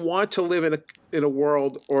 I don't want to live in a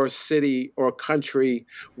world or a city or a country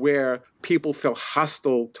where people feel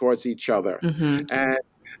hostile towards each other,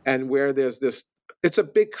 and where there's this. It's a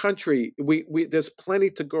big country. We there's plenty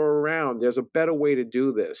to go around. There's a better way to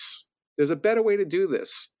do this.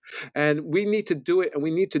 And we need to do it, and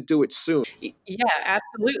we need to do it soon. Yeah,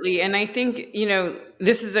 absolutely. And I think,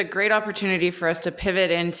 this is a great opportunity for us to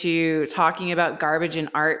pivot into talking about garbage in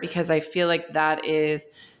art, because I feel like that is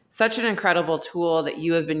such an incredible tool that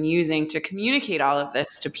you have been using to communicate all of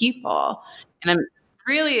this to people. And I'm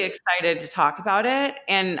really excited to talk about it.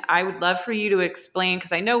 And I would love for you to explain,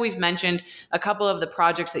 because I know we've mentioned a couple of the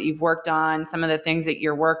projects that you've worked on, some of the things that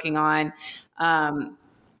you're working on,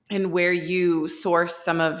 and where you source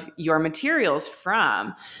some of your materials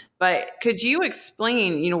from. But could you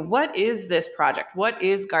explain, what is this project? What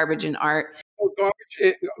is Garbage in Art? Well,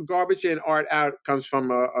 garbage in, art out comes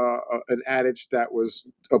from an adage that was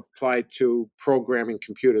applied to programming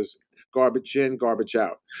computers. Garbage in, garbage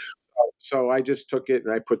out. So I just took it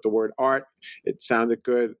and I put the word art. It sounded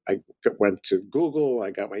good. I went to Google.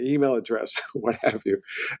 I got my email address, what have you,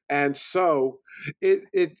 and so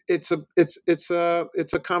it's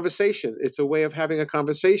a conversation. It's a way of having a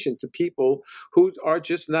conversation to people who are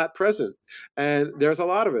just not present, and there's a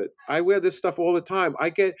lot of it. I wear this stuff all the time.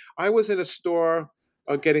 I was in a store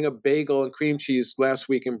getting a bagel and cream cheese last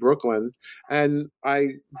week in Brooklyn, and I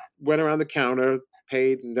went around the counter,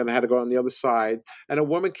 paid, and then I had to go on the other side. And a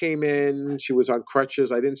woman came in. She was on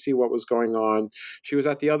crutches. I didn't see what was going on. She was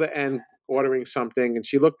at the other end ordering something, and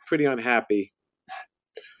she looked pretty unhappy.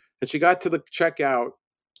 And she got to the checkout,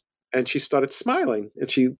 and she started smiling. And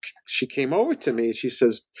she came over to me, and she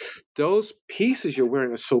says, "Those pieces you're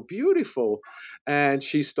wearing are so beautiful." And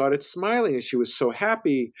she started smiling, and she was so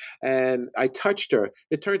happy. And I touched her.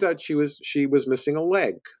 It turns out she was missing a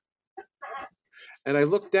leg. And I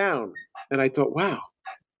looked down and I thought, wow,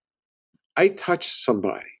 I touched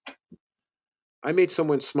somebody. I made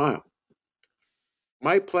someone smile.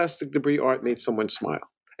 My plastic debris art made someone smile.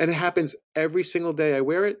 And it happens every single day I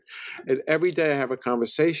wear it. And every day I have a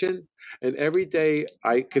conversation. And every day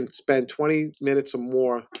I can spend 20 minutes or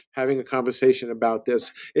more having a conversation about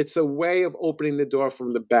this. It's a way of opening the door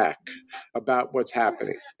from the back about what's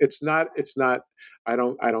happening.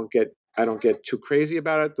 I don't get too crazy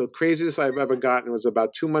about it. The craziest I've ever gotten was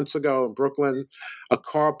about 2 months ago in Brooklyn. A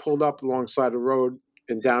car pulled up alongside the road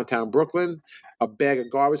in downtown Brooklyn. A bag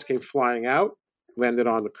of garbage came flying out, landed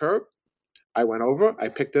on the curb. I went over, I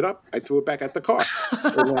picked it up, I threw it back at the car.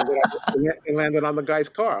 It landed on the guy's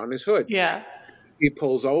car, on his hood. Yeah. He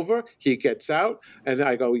pulls over, he gets out, and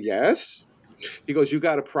I go, yes. He goes, "You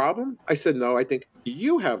got a problem?" I said, "No, I think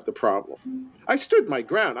you have the problem." I stood my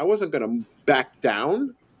ground. I wasn't going to back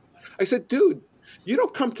down. I said, "Dude, you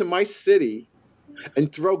don't come to my city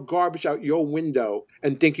and throw garbage out your window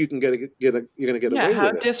and think you can you're going to get away with it." Yeah,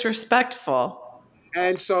 how disrespectful.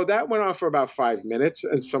 And so that went on for about 5 minutes,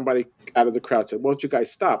 and somebody out of the crowd said, "Won't you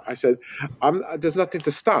guys stop?" I said, "There's nothing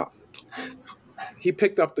to stop." He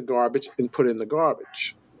picked up the garbage and put it in the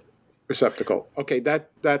garbage receptacle. Okay,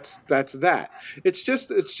 that's that. It's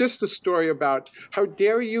just a story about how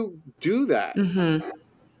dare you do that. Mm-hmm.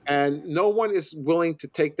 And no one is willing to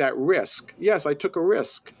take that risk. Yes, I took a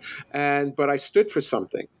risk, but I stood for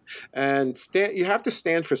something. And you have to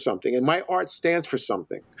stand for something. And my art stands for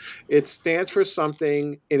something. It stands for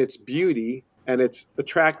something in its beauty, and it's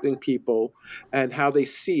attracting people and how they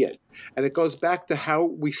see it. And it goes back to how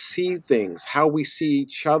we see things, how we see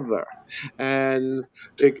each other. And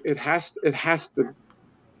there has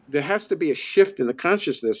to be a shift in the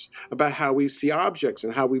consciousness about how we see objects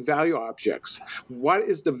and how we value objects. What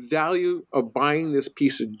is the value of buying this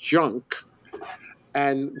piece of junk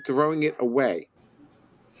and throwing it away?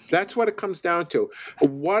 That's what it comes down to.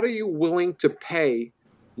 What are you willing to pay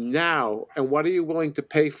now, and what are you willing to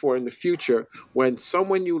pay for in the future when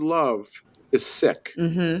someone you love is sick?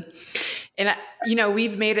 Mm-hmm. And,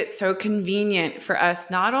 we've made it so convenient for us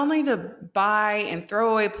not only to buy and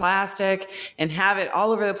throw away plastic and have it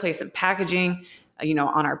all over the place in packaging,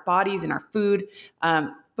 on our bodies and our food.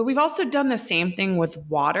 But we've also done the same thing with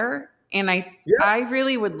water. And I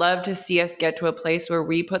really would love to see us get to a place where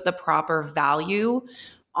we put the proper value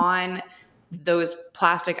on those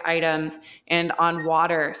plastic items and on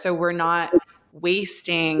water. So we're not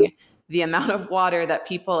wasting the amount of water that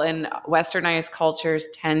people in westernized cultures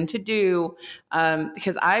tend to do,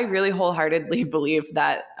 because I really wholeheartedly believe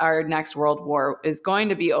that our next world war is going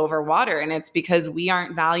to be over water, and it's because we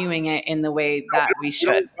aren't valuing it in the way that we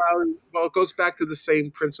should. Well, it goes back to the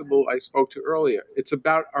same principle I spoke to earlier. It's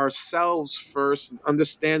about ourselves first,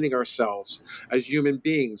 understanding ourselves as human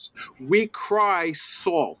beings. We cry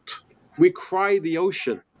salt. We cry the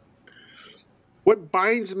ocean. What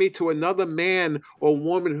binds me to another man or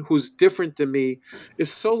woman who's different than me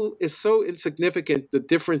is so insignificant.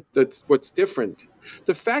 That's what's different.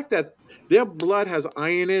 The fact that their blood has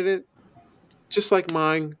iron in it, just like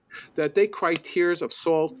mine, that they cry tears of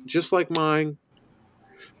salt, just like mine.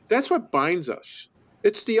 That's what binds us.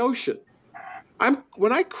 It's the ocean.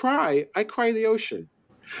 When I cry the ocean,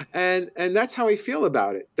 and that's how I feel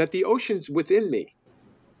about it. That the ocean's within me.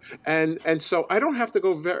 And so I don't have to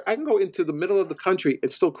go I can go into the middle of the country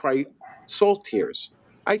and still cry salt tears.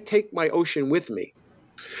 I take my ocean with me.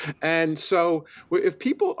 And so if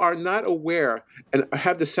people are not aware and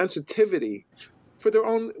have the sensitivity for their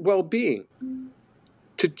own well-being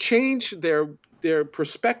to change their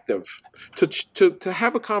perspective, to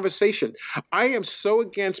have a conversation. I am so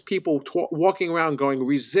against people walking around going,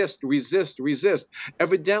 resist, resist, resist.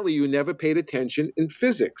 Evidently, you never paid attention in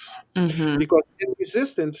physics. Mm-hmm. Because in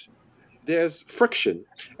resistance, there's friction.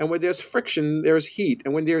 And when there's friction, there's heat.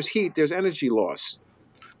 And when there's heat, there's energy loss.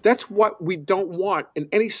 That's what we don't want in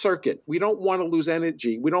any circuit. We don't want to lose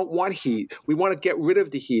energy. We don't want heat. We want to get rid of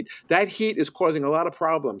the heat. That heat is causing a lot of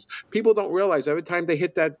problems. People don't realize every time they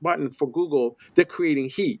hit that button for Google, they're creating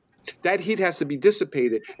heat. That heat has to be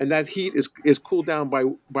dissipated, and that heat is cooled down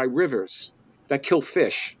by rivers that kill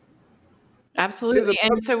fish. Absolutely.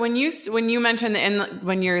 And so when you mentioned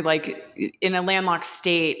when you're like in a landlocked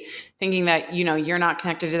state, thinking that, you're not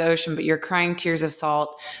connected to the ocean, but you're crying tears of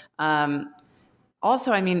salt.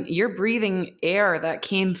 Also, you're breathing air that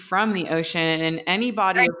came from the ocean, and any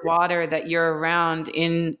body of water that you're around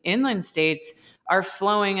in inland states are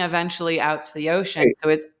flowing eventually out to the ocean. So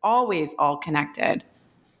it's always all connected.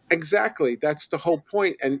 Exactly. That's the whole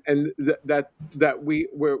point. And that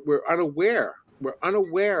we're unaware. We're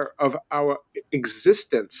unaware of our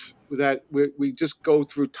existence. That we just go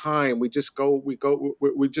through time. We just go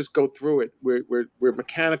through it. We're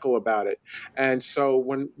mechanical about it. And so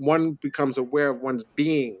when one becomes aware of one's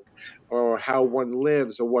being, or how one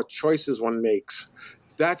lives, or what choices one makes,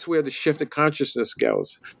 that's where the shift of consciousness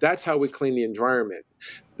goes. That's how we clean the environment.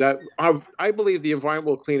 I believe the environment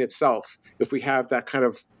will clean itself if we have that kind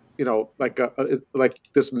of, like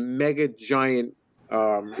this mega giant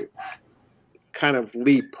kind of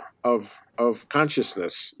leap of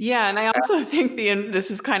consciousness. Yeah, and I also think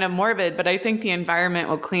this is kind of morbid, but I think the environment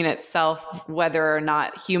will clean itself whether or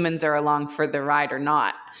not humans are along for the ride or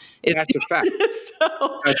not. That's a fact.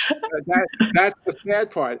 That's the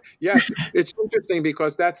sad part. Yes, it's interesting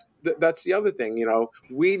because that's the other thing.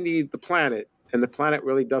 We need the planet, and the planet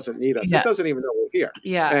really doesn't need us. Yeah. It doesn't even know we're here.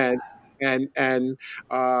 Yeah, and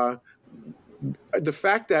the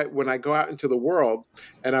fact that when I go out into the world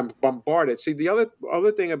and I'm bombarded, see, the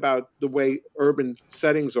other thing about the way urban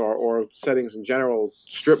settings are, or settings in general,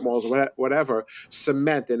 strip malls, whatever,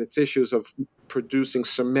 cement and its issues of producing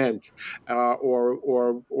cement,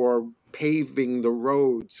 or paving the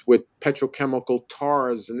roads with petrochemical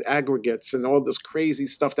tars and aggregates and all this crazy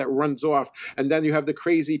stuff that runs off. And then you have the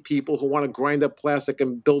crazy people who want to grind up plastic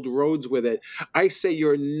and build roads with it. I say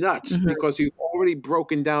you're nuts, because you've already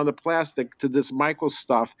broken down the plastic to this micro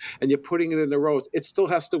stuff and you're putting it in the roads. It still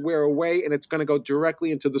has to wear away, and it's going to go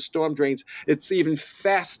directly into the storm drains. It's even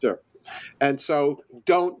faster. And so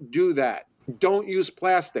don't do that. Don't use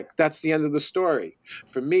plastic. That's the end of the story.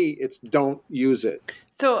 For me, it's don't use it.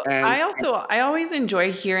 So I always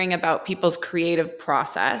enjoy hearing about people's creative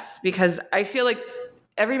process, because I feel like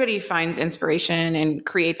everybody finds inspiration and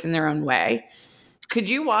creates in their own way. Could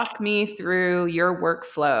you walk me through your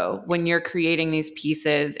workflow when you're creating these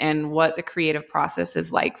pieces and what the creative process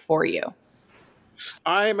is like for you?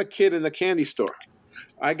 I'm a kid in a candy store.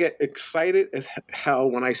 I get excited as hell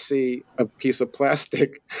when I see a piece of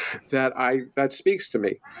plastic that speaks to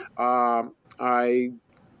me. I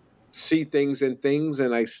see things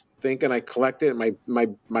and I think and I collect it.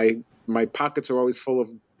 My pockets are always full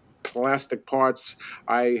of plastic parts.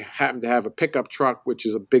 I happen to have a pickup truck, which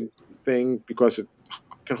is a big thing because it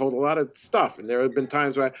can hold a lot of stuff. And there have been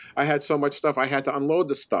times where I had so much stuff, I had to unload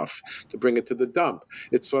the stuff to bring it to the dump.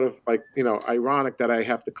 It's sort of like, ironic that I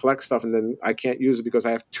have to collect stuff and then I can't use it because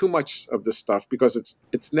I have too much of the stuff because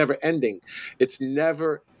it's never ending. It's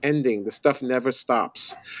never ending. The stuff never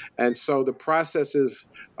stops. And so the process is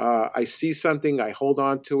I see something, I hold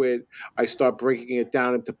on to it, I start breaking it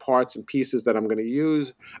down into parts and pieces that I'm going to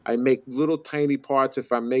use. I make little tiny parts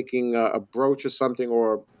if I'm making a brooch or something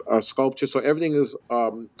or a sculpture. So everything is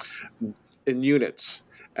in units.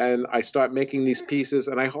 And I start making these pieces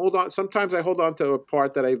and I hold on. Sometimes I hold on to a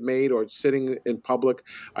part that I've made or sitting in public.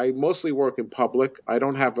 I mostly work in public. I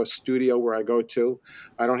don't have a studio where I go to.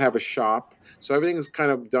 I don't have a shop. So everything is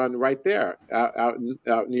kind of done right there out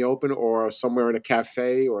in the open or somewhere in a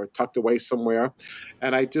cafe or tucked away somewhere.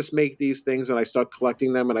 And I just make these things and I start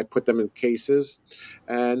collecting them and I put them in cases.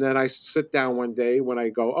 And then I sit down one day when I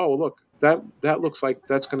go, oh, look, that looks like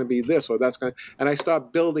that's going to be this or that's going to, and I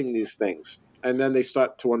start building these things. And then they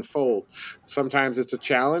start to unfold. Sometimes it's a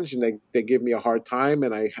challenge and they give me a hard time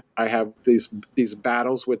and I have these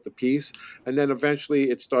battles with the piece. And then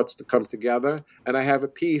eventually it starts to come together and I have a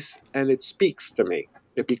piece and it speaks to me.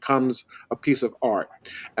 It becomes a piece of art.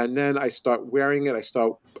 And then I start wearing it. I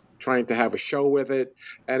start trying to have a show with it.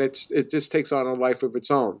 And it just takes on a life of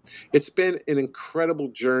its own. It's been an incredible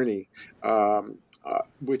journey.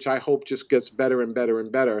 Which I hope just gets better and better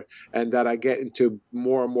and better, and that I get into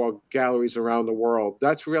more and more galleries around the world.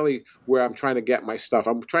 That's really where I'm trying to get my stuff.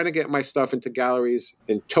 I'm trying to get my stuff into galleries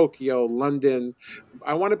in Tokyo, London.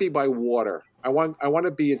 I want to be by water. I want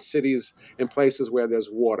to be in cities and places where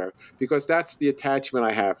there's water because that's the attachment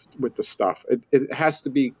I have with the stuff. It has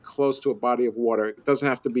to be close to a body of water. It doesn't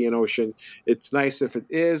have to be an ocean. It's nice if it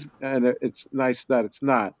is, and it's nice that it's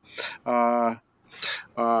not.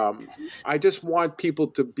 I just want people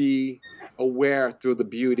to be aware through the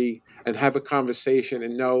beauty and have a conversation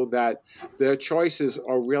and know that their choices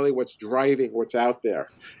are really what's driving what's out there.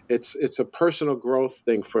 It's a personal growth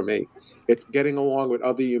thing for me. It's getting along with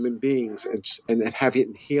other human beings and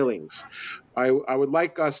having healings. I would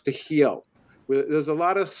like us to heal. There's a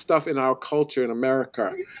lot of stuff in our culture in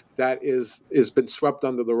America that is been swept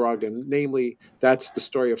under the rug, and namely, that's the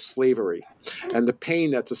story of slavery and the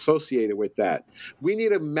pain that's associated with that. We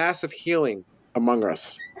need a massive healing among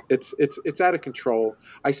us. It's out of control.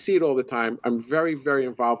 I see it all the time. I'm very, very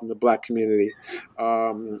involved in the Black community.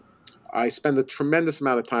 I spend a tremendous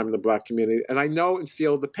amount of time in the Black community, and I know and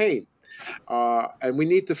feel the pain. And we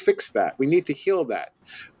need to fix that. We need to heal that.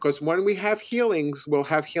 Because when we have healings, we'll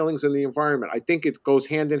have healings in the environment. I think it goes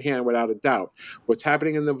hand in hand without a doubt. What's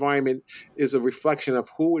happening in the environment is a reflection of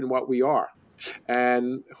who and what we are.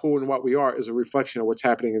 And who and what we are is a reflection of what's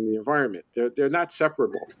happening in the environment. They're not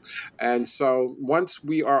separable. And so once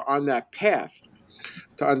we are on that path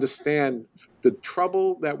to understand the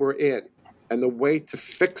trouble that we're in, and the way to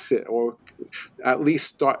fix it, or at least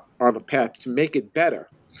start on a path to make it better,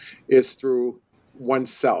 is through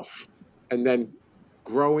oneself, and then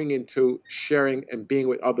growing into sharing and being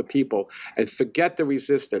with other people, and forget the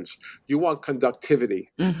resistance. You want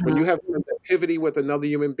conductivity. Mm-hmm. When you have conductivity with another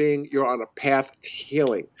human being, you're on a path to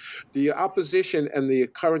healing. The opposition and the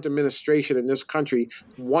current administration in this country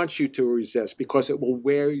wants you to resist because it will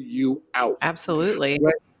wear you out. Absolutely.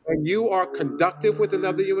 When you are conductive with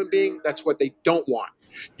another human being, that's what they don't want.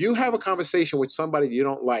 You have a conversation with somebody you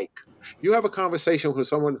don't like. You have a conversation with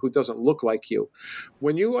someone who doesn't look like you.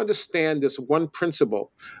 When you understand this one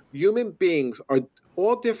principle, human beings are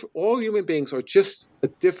all different. All human beings are just a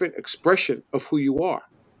different expression of who you are.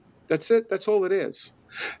 That's it. That's all it is.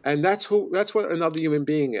 And that's what another human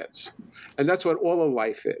being is. And that's what all of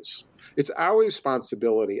life is. It's our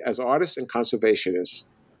responsibility as artists and conservationists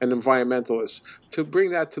and environmentalists to bring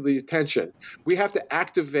that to the attention. We have to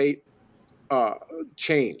activate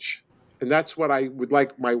change. And that's what I would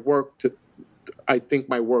like my work to, I think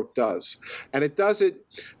my work does. And it does it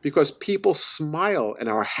because people smile and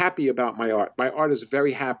are happy about my art. My art is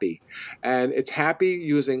very happy. And it's happy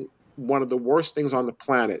using one of the worst things on the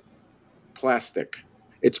planet, plastic.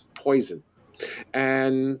 It's poison.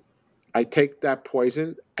 And I take that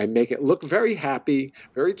poison and make it look very happy,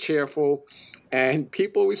 very cheerful, and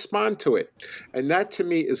people respond to it. And that to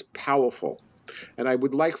me is powerful. And I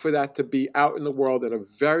would like for that to be out in the world in a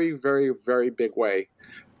very, very, very big way,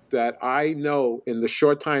 that I know in the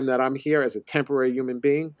short time that I'm here as a temporary human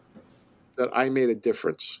being, that I made a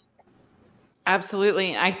difference.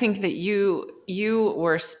 Absolutely. I think that you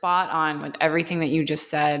were spot on with everything that you just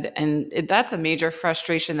said. And that's a major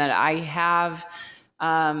frustration that I have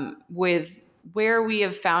with where we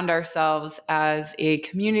have found ourselves as a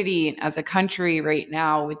community, as a country right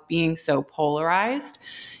now, with being so polarized,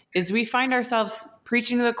 is we find ourselves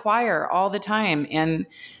preaching to the choir all the time and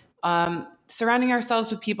surrounding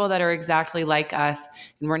ourselves with people that are exactly like us,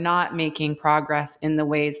 and we're not making progress in the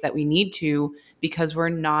ways that we need to because we're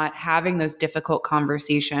not having those difficult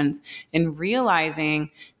conversations and realizing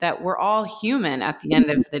that we're all human at the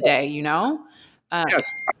end of the day, you know? Yes,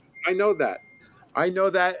 I know that. I know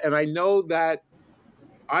that, and I know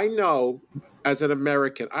as an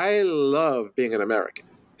American, I love being an American.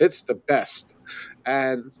 It's the best.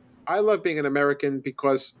 And I love being an American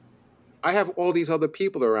because I have all these other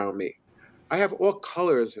people around me. I have all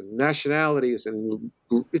colors and nationalities, and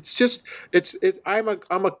it's just I'm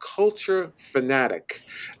a culture fanatic,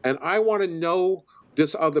 and I want to know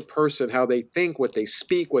this other person, how they think, what they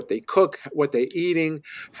speak, what they cook, what they're eating,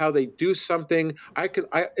 how they do something.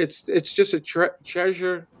 It's just a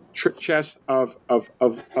treasure chest of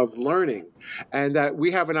learning, and that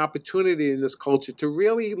we have an opportunity in this culture to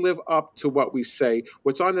really live up to what we say,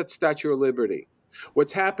 what's on that Statue of Liberty.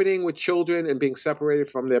 What's happening with children and being separated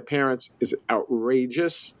from their parents is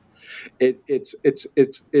outrageous. It's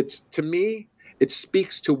to me, it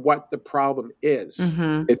speaks to what the problem is.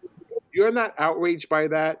 Mm-hmm. If you're not outraged by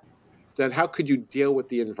that, then how could you deal with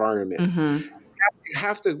the environment?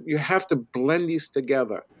 Mm-hmm. You have to blend these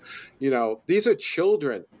together. These are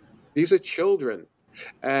children. These are children,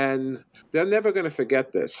 and they're never going to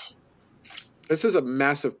forget this. This is a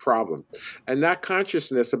massive problem. And that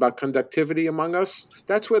consciousness about conductivity among us,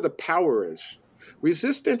 that's where the power is.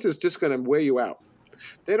 Resistance is just going to wear you out.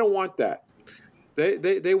 They don't want that.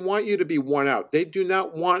 They want you to be worn out. They do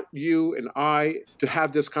not want you and I to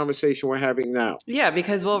have this conversation we're having now. Yeah,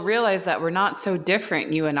 because we'll realize that we're not so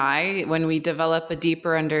different, you and I, when we develop a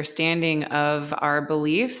deeper understanding of our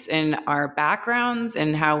beliefs and our backgrounds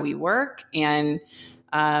and how we work. And,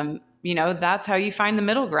 that's how you find the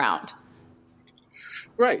middle ground.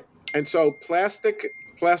 Right. And so plastic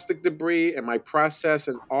debris and my process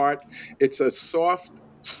and art, it's a soft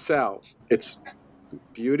sell. It's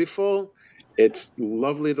beautiful. It's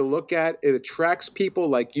lovely to look at. It attracts people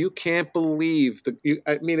like you can't believe.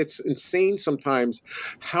 It's insane sometimes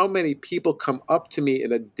how many people come up to me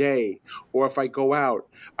in a day, or if I go out.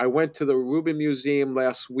 I went to the Rubin Museum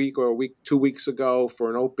last week or 2 weeks ago for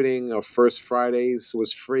an opening of First Fridays. It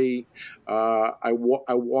was free. I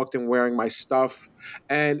walked in wearing my stuff,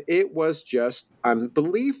 and it was just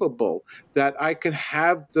unbelievable that I could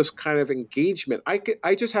have this kind of engagement. I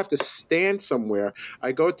just have to stand somewhere.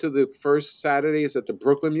 I go to the first Saturdays at the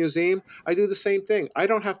Brooklyn Museum. I do the same thing. I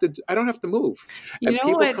don't have to move. You know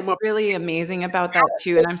what's really amazing about that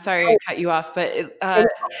too, and I'm sorry I cut you off, but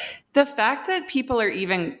the fact that people are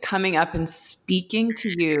even coming up and speaking to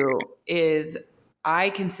you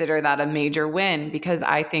I consider that a major win, because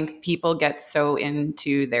I think people get so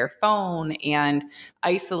into their phone and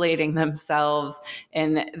isolating themselves,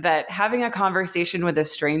 and that having a conversation with a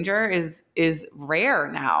stranger is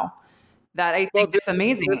rare now. That I think it's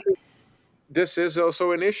amazing. This is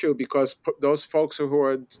also an issue because those folks who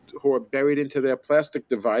are buried into their plastic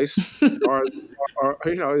device are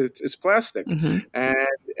it's plastic, Mm-hmm.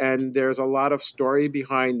 and there's a lot of story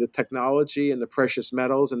behind the technology and the precious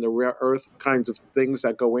metals and the rare earth kinds of things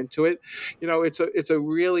that go into it. It's a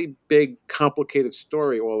really big, complicated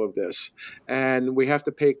story, all of this, and we have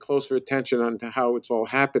to pay closer attention on to how it's all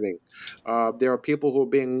happening. There are people who are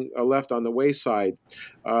being left on the wayside.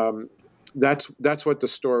 That's what the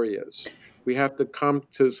story is. We have to come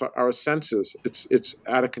to our senses. It's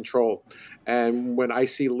out of control. And when I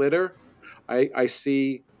see litter, I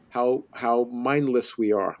see how mindless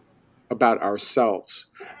we are about ourselves.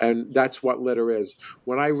 And that's what litter is.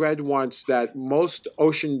 When I read once that most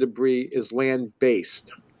ocean debris is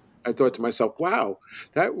land-based, I thought to myself, wow,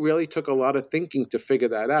 that really took a lot of thinking to figure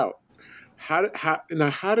that out.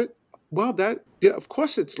 Of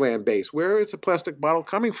course it's land-based. Where is a plastic bottle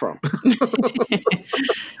coming from?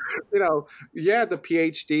 The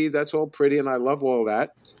PhD, that's all pretty, and I love all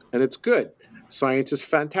that, and it's good. Science is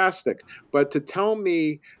fantastic. But to tell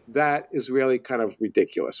me that is really kind of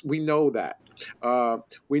ridiculous. We know that.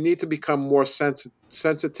 We need to become more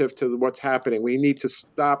sensitive to what's happening. We need to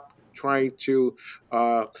stop trying to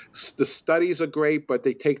the studies are great, but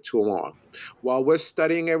they take too long. While we're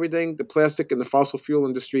studying everything, the plastic and the fossil fuel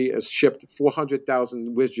industry has shipped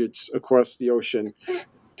 400,000 widgets across the ocean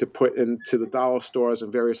to put into the dollar stores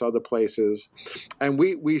and various other places. And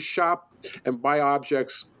we shop and buy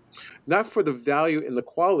objects not for the value and the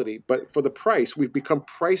quality, but for the price. We've become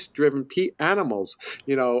price-driven animals.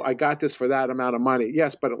 I got this for that amount of money.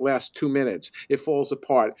 Yes, but it lasts 2 minutes. It falls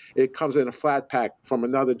apart. It comes in a flat pack from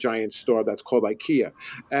another giant store that's called IKEA.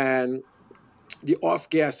 And the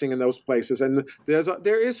off-gassing in those places, and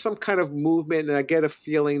there is some kind of movement, and I get a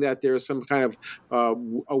feeling that there's some kind of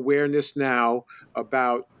awareness now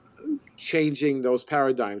about changing those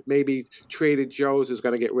paradigms. Maybe Trader Joe's is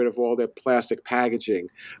going to get rid of all their plastic packaging.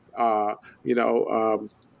 Starbucks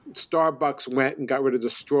went and got rid of the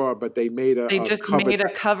straw, but they made a cover. Made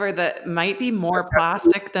a cover that might be more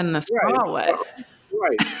plastic than the straw was.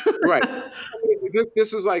 Right.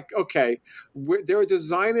 This is like, okay, there are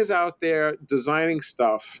designers out there designing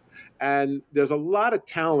stuff, and there's a lot of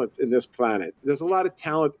talent in this planet. There's a lot of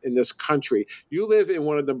talent in this country. You live in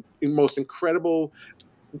one of the most incredible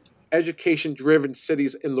education-driven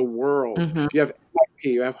cities in the world. Mm-hmm. You have MIT,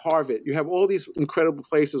 you have Harvard, you have all these incredible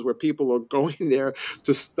places where people are going there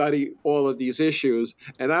to study all of these issues.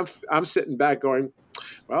 And I'm sitting back going,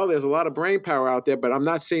 well, there's a lot of brain power out there, but I'm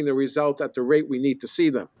not seeing the results at the rate we need to see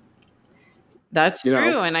them. That's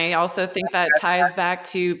true. And I also think that ties back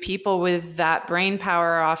to people with that brain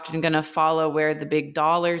power are often going to follow where the big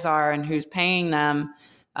dollars are and who's paying them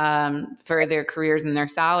for their careers and their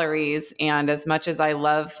salaries. And as much as I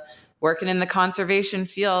love working in the conservation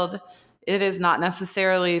field, it is not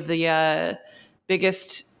necessarily the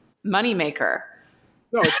biggest moneymaker.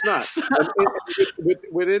 No, it's not.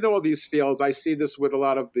 Within all these fields, I see this with a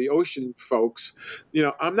lot of the ocean folks.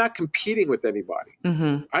 I'm not competing with anybody.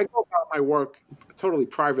 Mm-hmm. I go about my work totally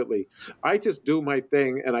privately. I just do my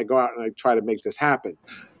thing, and I go out and I try to make this happen.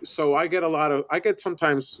 So I get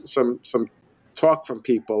sometimes some talk from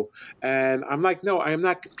people, and I'm like, no, I am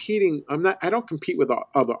not competing. I don't compete with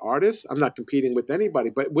other artists. I'm not competing with anybody.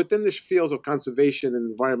 But within the fields of conservation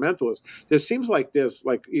and environmentalists, there seems like there's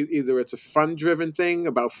like either it's a fund-driven thing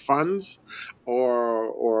about funds,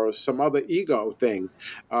 or some other ego thing.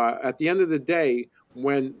 At the end of the day,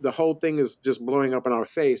 when the whole thing is just blowing up in our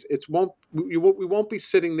face, we won't be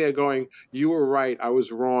sitting there going, "You were right, I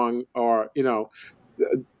was wrong," or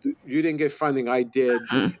you didn't get funding, I did.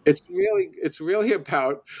 Mm-hmm. It's really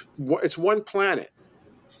about it's one planet.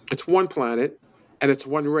 It's one planet, and it's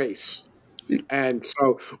one race. And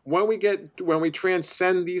so when we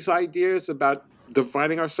transcend these ideas about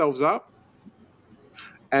dividing ourselves up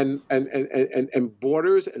and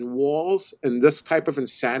borders and walls and this type of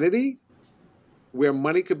insanity, where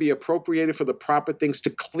money could be appropriated for the proper things to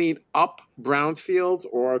clean up brownfields,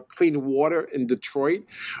 or clean water in Detroit,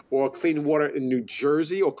 or clean water in New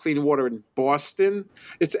Jersey, or clean water in Boston.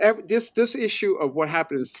 This issue of what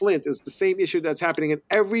happened in Flint is the same issue that's happening in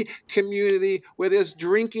every community where there's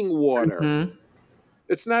drinking water. Mm-hmm.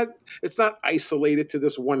 It's not isolated to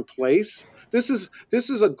this one place. This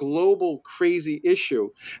is a global crazy issue,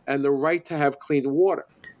 and the right to have clean water.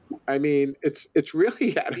 I mean, it's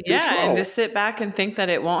really out of control. Yeah, and to sit back and think that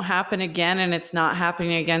it won't happen again and it's not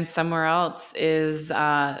happening again somewhere else is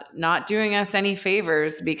not doing us any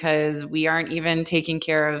favors, because we aren't even taking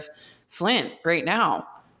care of Flint right now.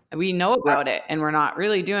 We know about it, and we're not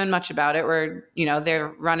really doing much about it.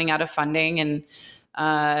 They're running out of funding, and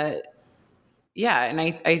and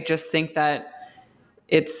I just think that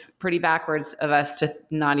it's pretty backwards of us to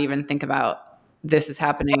not even think about this is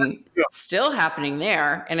happening, still happening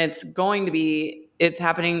there, and it's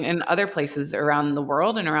happening in other places around the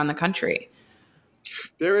world and around the country.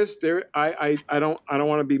 I don't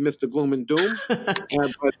want to be Mr. Gloom and Doom,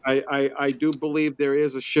 but I do believe there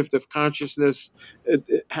is a shift of consciousness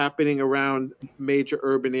happening around major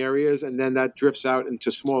urban areas, and then that drifts out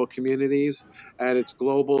into smaller communities, and it's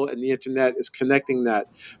global, and the internet is connecting that.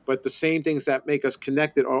 But the same things that make us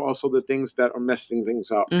connected are also the things that are messing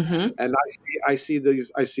things up. Mm-hmm. And I see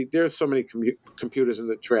there's so many computers in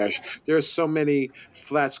the trash. There's so many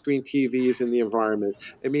flat screen TVs in the environment.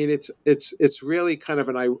 I mean, it's really kind of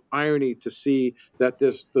an irony to see that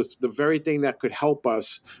the very thing that could help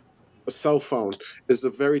us, a cell phone, is the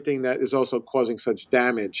very thing that is also causing such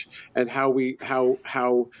damage, and how we're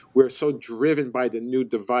so driven by the new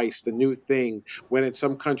device, the new thing, when in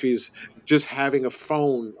some countries just having a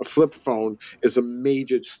flip phone is a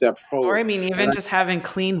major step forward. Or even just having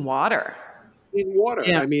clean water. Clean water.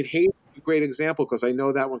 Yeah. I mean, Haiti is a great example, because I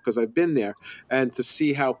know that one because I've been there, and to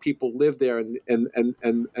see how people live there, and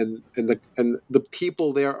the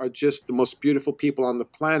people there are just the most beautiful people on the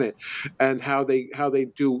planet, and how they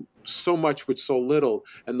do so much with so little,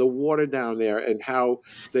 and the water down there, and how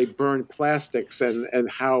they burn plastics, and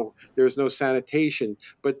how there's no sanitation,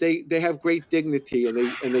 but they have great dignity, and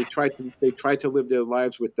they try to live their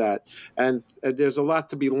lives with that, and there's a lot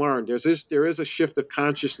to be learned. There is a shift of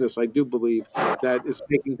consciousness, I do believe, that is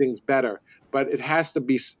making things better, but it has to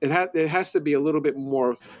be a little bit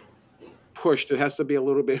more pushed. It has to be a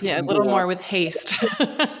little bit a little more with haste.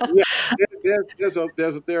 Yeah,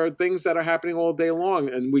 there are things that are happening all day long,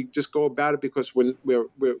 and we just go about it because we're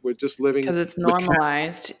just living because it's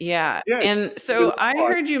normalized. Yeah. And so I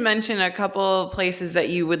heard you mention a couple places that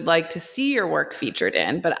you would like to see your work featured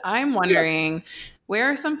in, but I'm wondering, where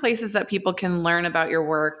are some places that people can learn about your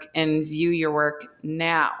work and view your work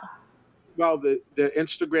now? Well, the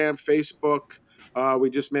Instagram, Facebook. We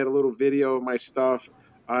just made a little video of my stuff.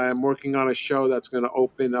 I'm working on a show that's going to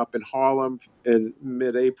open up in Harlem in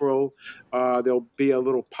mid-April. There'll be a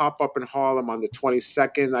little pop-up in Harlem on the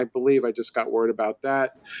 22nd, I believe. I just got word about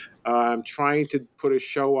that. I'm trying to put a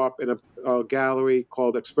show up in a gallery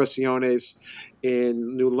called Expressiones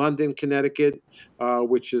in New London, Connecticut,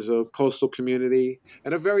 which is a coastal community,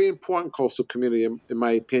 and a very important coastal community, in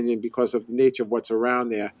my opinion, because of the nature of what's around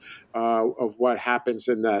there, of what happens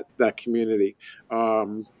in that community.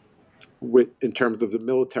 In terms of the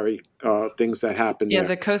military things that happen there. Yeah,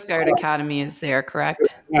 the Coast Guard Academy is there,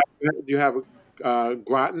 correct? You have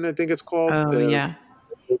Groton, I think it's called. Oh, yeah.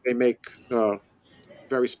 They make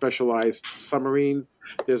very specialized submarines.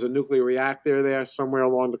 There's a nuclear reactor there somewhere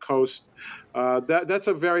along the coast. That's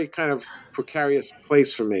a very kind of precarious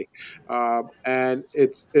place for me, and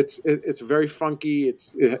it's very funky.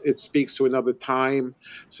 It speaks to another time,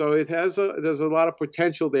 so there's a lot of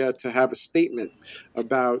potential there to have a statement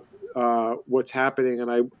about what's happening, and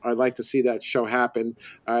I'd like to see that show happen.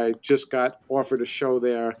 I just got offered a show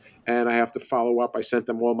there, and I have to follow up. I sent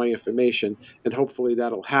them all my information, and hopefully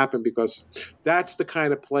that'll happen, because that's the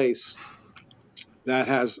kind of place that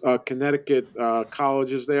has Connecticut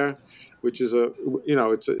colleges there, which is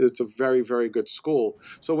it's a very, very good school.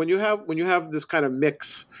 So when you have this kind of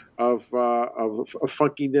mix of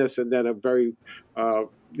funkiness and then a very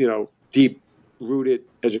deep rooted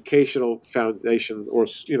educational foundation, or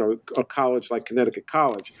a college like Connecticut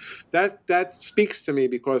College, that speaks to me,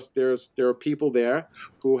 because there are people there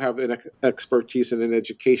who have an expertise and an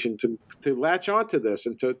education to latch onto this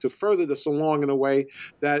and to further this along in a way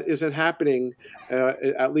that isn't happening,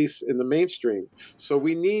 at least in the mainstream. So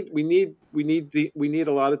we need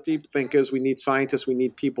a lot of deep thinkers. We need scientists. We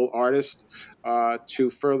need people, artists, to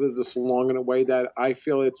further this along in a way that I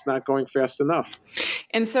feel it's not going fast enough.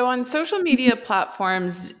 And so on social media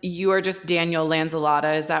platforms, you are just Daniel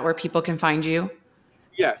Lanzillotta. Is that where people can find you?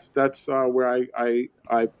 Yes, that's where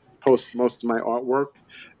I post most of my artwork.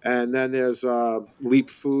 And then there's Leap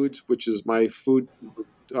Foods, which is my food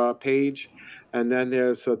page. And then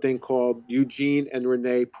there's a thing called Eugene and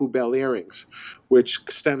Renee Poubelle Earrings, which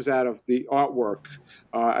stems out of the artwork.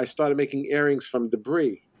 I started making earrings from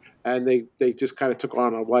debris, and they just kind of took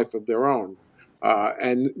on a life of their own.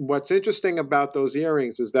 And what's interesting about those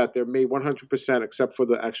earrings is that they're made 100%, except for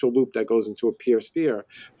the actual loop that goes into a pierced ear,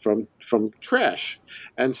 from trash.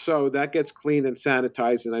 And so that gets cleaned and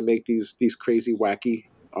sanitized, and I make these crazy, wacky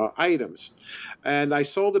items. And I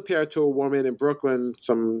sold a pair to a woman in Brooklyn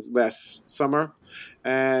last summer,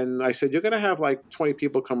 and I said, you're going to have like 20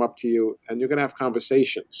 people come up to you, and you're going to have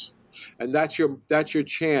conversations. And that's your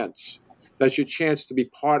chance. That's your chance to be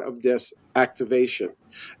part of this activation.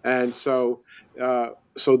 And so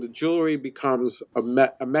the jewelry becomes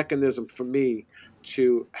a mechanism for me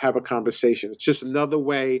to have a conversation. It's just another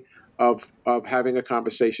way of having a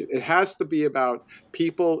conversation. It has to be about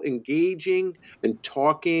people engaging and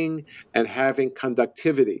talking and having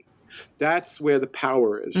conductivity. That's where the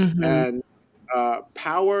power is. Mm-hmm. And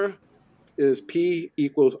power is P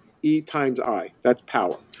equals E times I. That's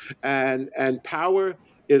power. And power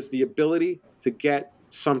is the ability to get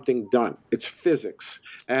something done. It's physics.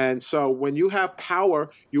 And so when you have power,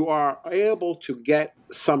 you are able to get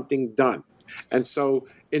something done. And so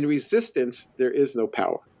in resistance, there is no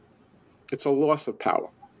power. It's a loss of power.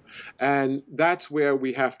 And that's where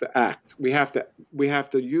we have to act. We have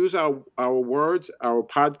to use our words, our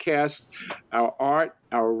podcast, our art,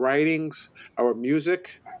 our writings, our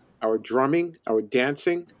music, our drumming, our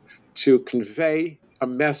dancing, to convey a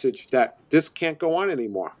message that this can't go on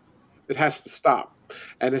anymore. It has to stop.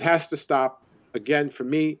 And it has to stop, again, for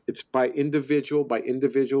me, it's by individual, by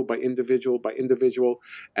individual, by individual, by individual.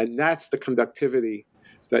 And that's the conductivity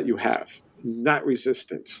that you have, not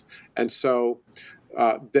resistance. And so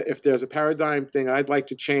if there's a paradigm thing I'd like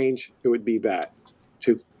to change, it would be that,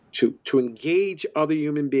 to engage other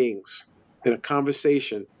human beings in a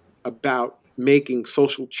conversation about making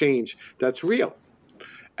social change that's real,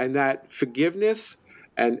 and that forgiveness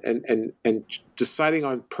and deciding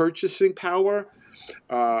on purchasing power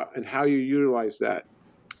and how you utilize that.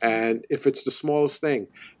 And if it's the smallest thing,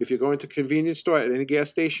 if you're going to a convenience store at any gas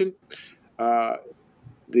station,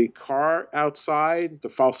 the car outside, the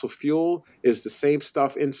fossil fuel, is the same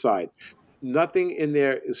stuff inside. Nothing in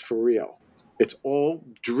there is for real. It's all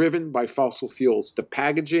driven by fossil fuels. The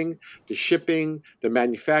packaging, the shipping, the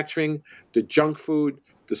manufacturing, the junk food,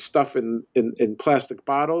 the stuff in plastic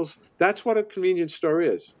bottles. That's what a convenience store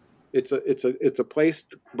is. It's a place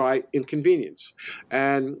to buy inconvenience.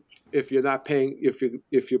 And if you're not paying,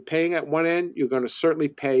 if you're paying at one end, you're going to certainly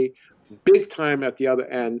pay big time at the other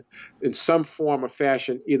end in some form or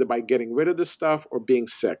fashion, either by getting rid of the stuff or being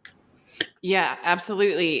sick. Yeah,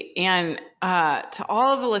 absolutely. And to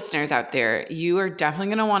all of the listeners out there, you are definitely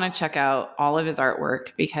going to want to check out all of his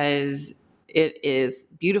artwork because it is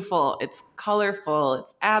beautiful. It's colorful.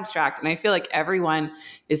 It's abstract. And I feel like everyone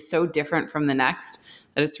is so different from the next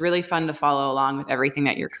that it's really fun to follow along with everything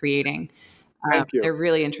that you're creating. Thank you. They're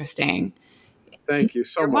really interesting. Thank you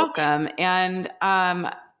so much. You're welcome. And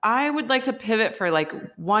I would like to pivot for like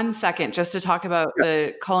 1 second just to talk about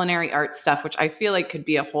the culinary art stuff, which I feel like could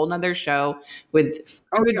be a whole nother show with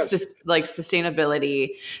like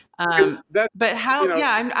sustainability. But how,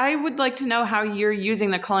 I would like to know how you're using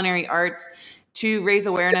the culinary arts to raise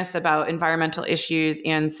awareness about environmental issues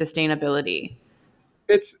and sustainability.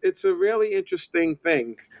 It's a really interesting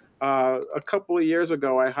thing. A couple of years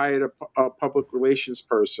ago, I hired a public relations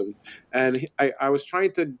person, and I was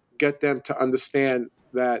trying to get them to understand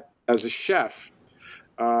that as a chef,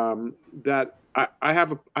 that I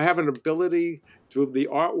have an ability through the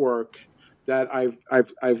artwork that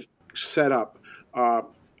I've set up.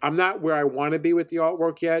 I'm not where I want to be with the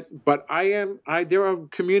artwork yet, but I am. There are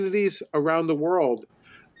communities around the world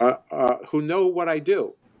who know what I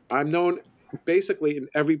do. I'm known basically in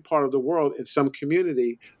every part of the world in some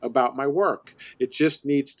community about my work. It just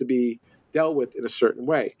needs to be dealt with in a certain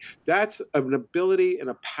way. That's an ability and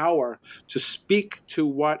a power to speak to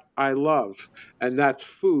what I love, and that's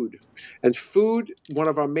food. And food, one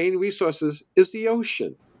of our main resources, is the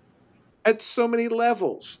ocean at so many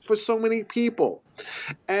levels for so many people.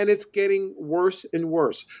 And it's getting worse and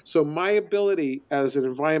worse. So my ability as an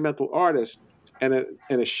environmental artist and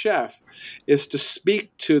a chef is to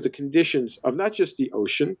speak to the conditions of not just the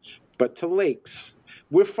ocean, but to lakes.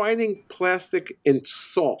 We're finding plastic in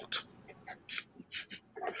salt.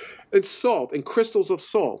 And salt and crystals of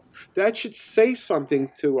salt. That should say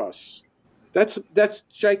something to us. That's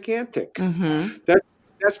gigantic. Mm-hmm.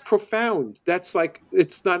 That's profound. That's like,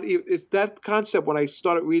 it's not that concept. When I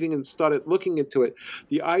started reading and started looking into it,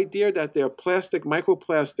 the idea that there are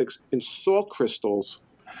microplastics in salt crystals,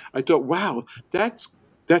 I thought, wow, that's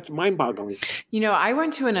mind-boggling. I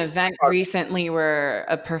went to an event recently where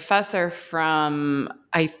a professor from,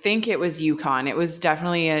 I think it was UConn. It was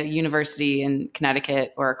definitely a university in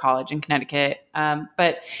Connecticut or a college in Connecticut.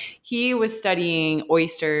 But he was studying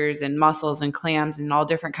oysters and mussels and clams and all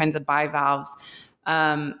different kinds of bivalves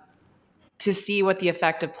to see what the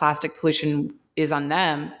effect of plastic pollution is on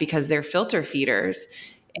them because they're filter feeders.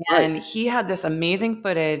 And he had this amazing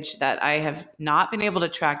footage that I have not been able to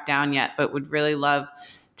track down yet, but would really love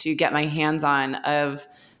to get my hands on of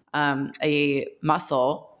a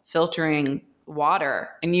mussel filtering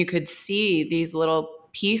water. And you could see these little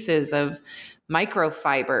pieces of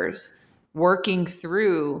microfibers working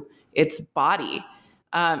through its body.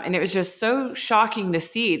 And it was just so shocking to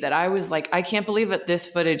see that I was like, I can't believe that this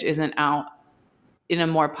footage isn't out in a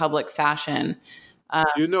more public fashion.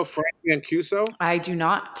 Do you know Frank Mancuso? I do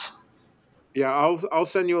not. Yeah, I'll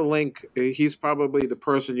send you a link. He's probably the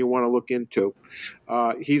person you want to look into.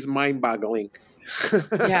 He's mind-boggling.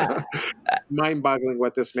 Yeah, mind-boggling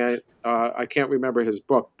what this man. I can't remember his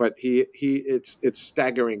book, but it's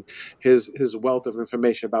staggering his wealth of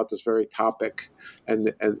information about this very topic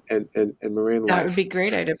and marine life. That would be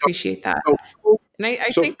great. I'd appreciate that. And I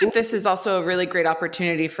think that this is also a really great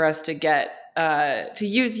opportunity for us to get to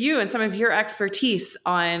use you and some of your expertise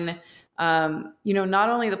on, not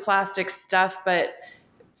only the plastic stuff, but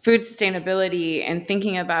food sustainability and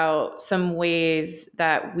thinking about some ways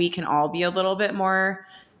that we can all be a little bit more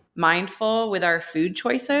mindful with our food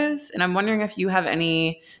choices. And I'm wondering if you have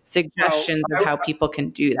any suggestions of how people can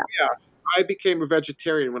do that. Yeah. I became a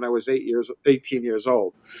vegetarian when I was 18 years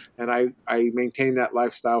old, and I maintained that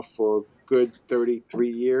lifestyle for good 33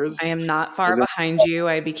 years. I am not far behind you.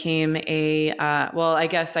 I became I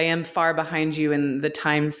guess I am far behind you in the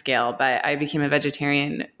time scale, but I became a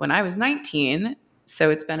vegetarian when I was 19. So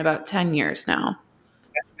it's been about 10 years now.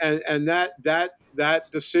 And that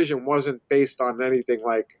that decision wasn't based on anything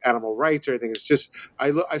like animal rights or anything. It's just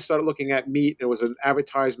I started looking at meat. And it was an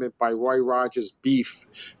advertisement by Roy Rogers Beef.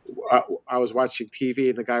 I was watching TV,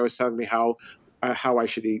 and the guy was telling me how I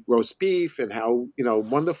should eat roast beef and how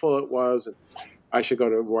wonderful it was. And I should go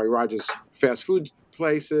to Roy Rogers fast food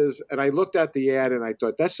places. And I looked at the ad and I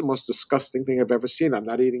thought, that's the most disgusting thing I've ever seen. I'm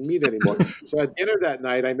not eating meat anymore. So at dinner that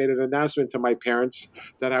night, I made an announcement to my parents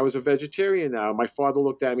that I was a vegetarian now. My father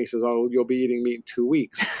looked at me and says, oh, you'll be eating meat in 2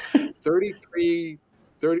 weeks. 33,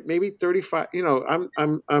 30, maybe 35, I'm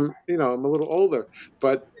a little older,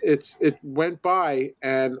 but it went by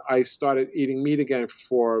and I started eating meat again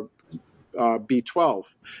for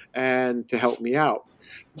B12 and to help me out.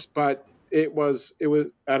 But it was,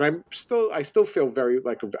 and I still feel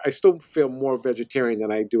I still feel more vegetarian than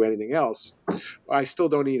I do anything else. I still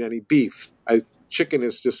don't eat any beef. Chicken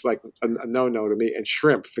is just like a no-no to me, and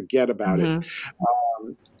shrimp, forget about it.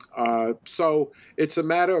 So it's a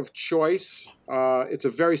matter of choice. It's a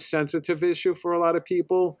very sensitive issue for a lot of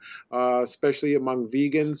people, especially among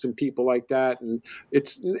vegans and people like that. And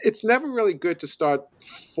it's never really good to start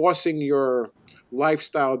forcing your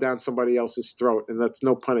lifestyle down somebody else's throat, and that's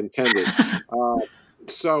no pun intended.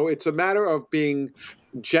 So it's a matter of being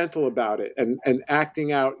gentle about it and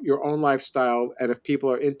acting out your own lifestyle. And if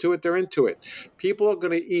people are into it, they're into it. People are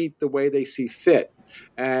going to eat the way they see fit.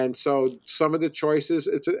 And so some of the choices,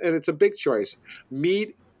 it's a big choice.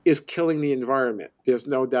 Meat is killing the environment. There's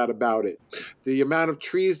no doubt about it. The amount of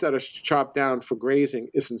trees that are chopped down for grazing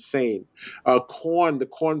is insane. Corn, the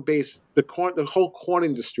whole corn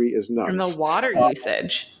industry is nuts. And the water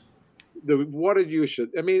usage. The water usage.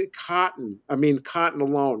 Cotton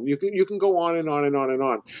alone. You can go on and on and on and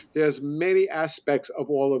on. There's many aspects of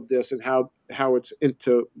all of this and how it's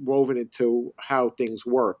woven into how things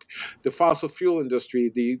work. The fossil fuel industry,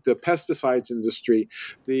 the pesticides industry,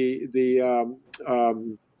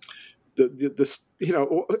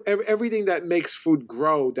 everything that makes food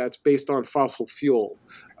grow that's based on fossil fuel.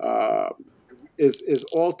 Is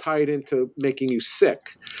all tied into making you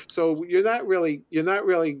sick. So you're not really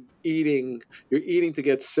eating, you're eating to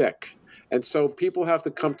get sick. And so people have to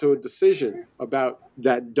come to a decision about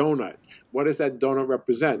that donut. What does that donut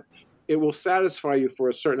represent? It will satisfy you for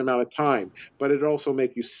a certain amount of time, but it also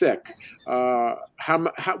make you sick. How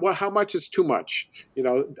much is too much?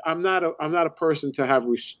 I'm not a person to have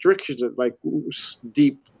restrictions, like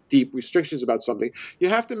deep restrictions about something. You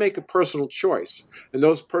have to make a personal choice, and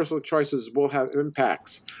those personal choices will have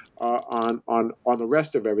impacts on the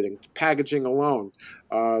rest of everything. Packaging alone,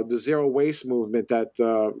 the zero waste movement that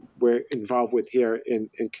we're involved with here in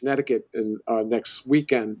Connecticut next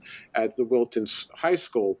weekend at the Wilton High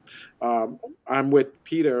School. I'm with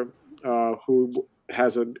Peter, who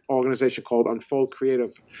has an organization called Unfold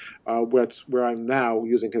Creative, where I'm now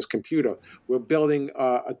using his computer. We're building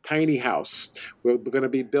a tiny house. We're going to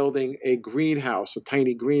be building a greenhouse, a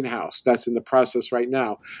tiny greenhouse. That's in the process right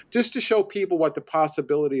now, just to show people what the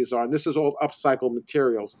possibilities are. And this is all upcycled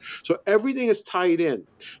materials. So everything is tied in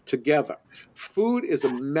together. Food is a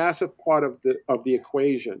massive part of the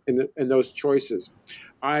equation in those choices.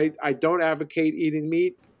 I don't advocate eating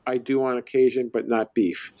meat. I do on occasion, but not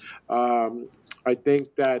beef. I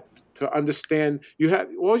think that to understand,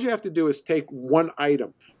 all you have to do is take one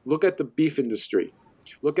item. Look at the beef industry.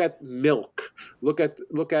 Look at milk. Look at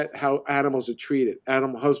how animals are treated.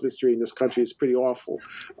 Animal husbandry in this country is pretty awful.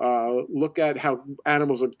 Look at how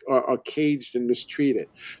animals are caged and mistreated.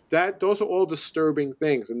 Those are all disturbing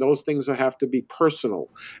things, and those things have to be personal.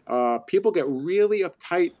 People get really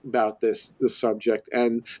uptight about this subject,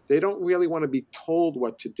 and they don't really want to be told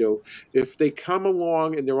what to do. If they come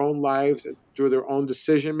along in their own lives and through their own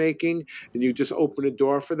decision making, and you just open a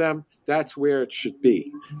door for them, that's where it should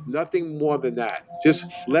be. Nothing more than that. Just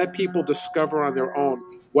let people discover on their own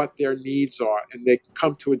what their needs are, and they can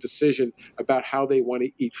come to a decision about how they want to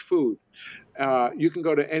eat food. You can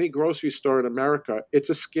go to any grocery store in America. It's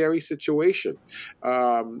a scary situation.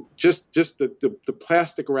 Just the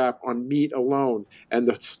plastic wrap on meat alone, and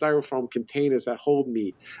the styrofoam containers that hold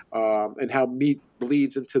meat, and how meat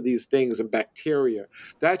bleeds into these things and bacteria.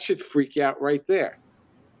 That should freak you out right there.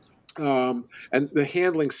 And the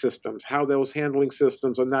handling systems, how those handling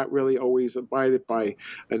systems are not really always abided by,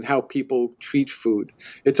 and how people treat food.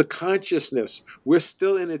 It's a consciousness. We're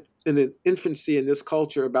still in an infancy in this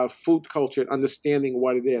culture about food culture and understanding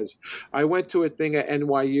what it is. I went to a thing at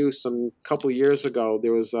NYU some couple of years ago.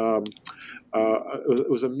 There was it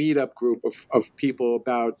was a meetup group of people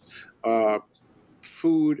about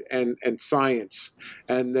food and science.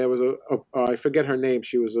 And there was I forget her name.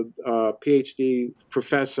 She was a PhD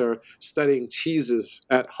professor studying cheeses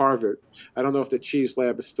at Harvard. I don't know if the cheese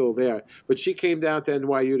lab is still there, but she came down to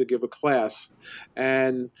NYU to give a class.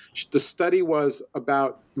 And the study was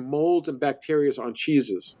about mold and bacteria on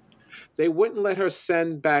cheeses. They wouldn't let her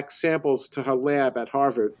send back samples to her lab at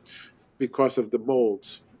Harvard because of the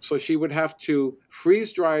molds. So she would have to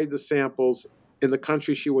freeze dry the samples in the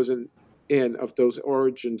country she was in of those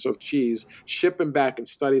origins of cheese, ship them back and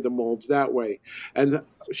study the molds that way. And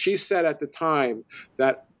she said at the time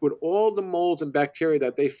that with all the molds and bacteria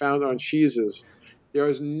that they found on cheeses, there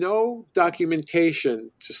is no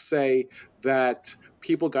documentation to say that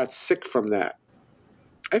people got sick from that.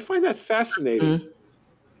 I find that fascinating. Mm-hmm.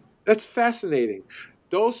 That's fascinating.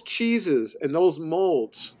 Those cheeses and those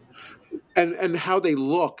molds and how they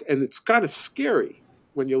look, and it's kind of scary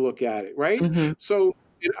when you look at it, right? Mm-hmm. So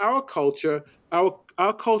in our culture,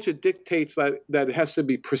 our culture dictates that it has to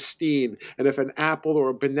be pristine. And if an apple or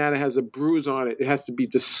a banana has a bruise on it, it has to be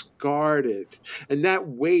discarded. And that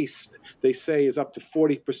waste, they say, is up to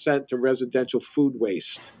 40% to residential food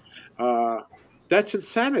waste. That's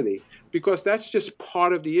insanity, because that's just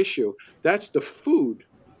part of the issue. That's the food.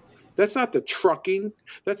 That's not the trucking.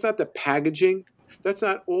 That's not the packaging. That's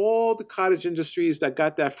not all the cottage industries that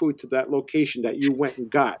got that food to that location that you went and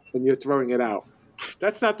got, and you're throwing it out.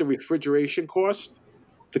 That's not the refrigeration cost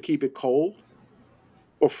to keep it cold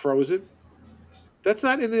or frozen. That's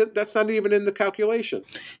not even in the calculation.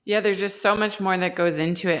 Yeah, there's just so much more that goes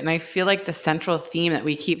into it. And I feel like the central theme that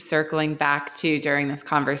we keep circling back to during this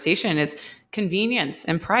conversation is convenience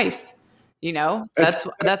and price. You know, that's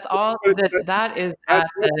all that is at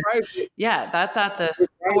the, that's at the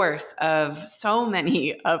source of so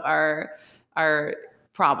many of our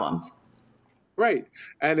problems. Right.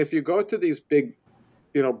 And if you go to these big,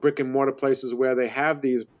 brick and mortar places where they have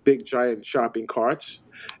these big giant shopping carts,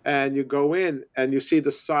 and you go in and you see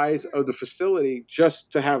the size of the facility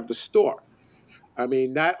just to have the store. I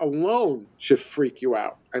mean, that alone should freak you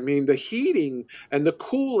out. I mean, the heating and the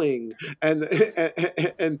cooling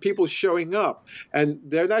and people showing up. And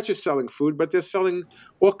they're not just selling food, but they're selling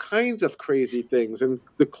all kinds of crazy things. And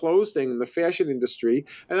the clothing and the fashion industry.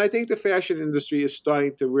 And I think the fashion industry is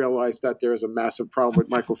starting to realize that there is a massive problem with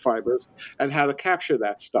microfibers and how to capture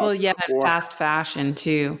that stuff. Well, yeah, and fast fashion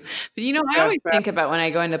too. But, I always think about when I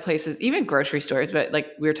go into places, even grocery stores, but like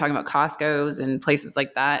we were talking about Costco's and places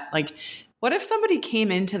like that, like, what if somebody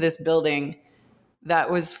came into this building that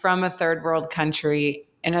was from a third world country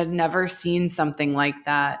and had never seen something like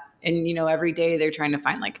that? And, every day they're trying to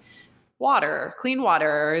find like water, clean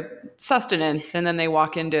water, sustenance. And then they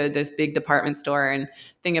walk into this big department store and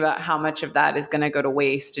think about how much of that is going to go to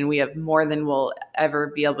waste. And we have more than we'll ever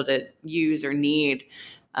be able to use or need.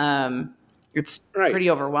 It's pretty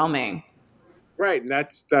overwhelming. Right, and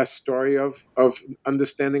that's the story of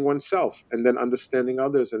understanding oneself and then understanding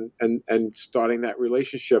others and starting that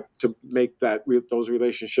relationship to make those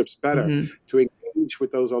relationships better, mm-hmm. to engage with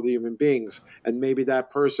those other human beings. And maybe that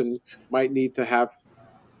person might need to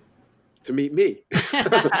meet me.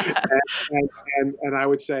 and I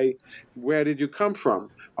would say, where did you come from?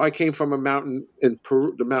 I came from a mountain in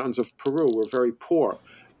Peru, the mountains of Peru. We're very poor.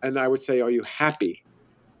 And I would say, are you happy?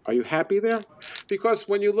 Are you happy there? Because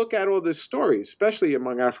when you look at all the stories, especially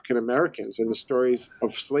among African Americans, and the stories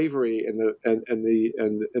of slavery in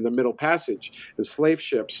the Middle Passage and slave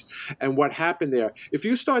ships, and what happened there, if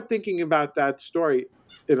you start thinking about that story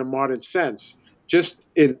in a modern sense, just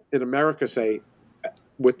in America, say,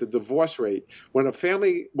 with the divorce rate, when a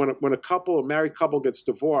married couple gets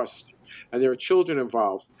divorced and there are children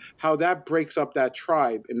involved, how that breaks up that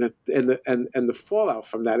tribe and the fallout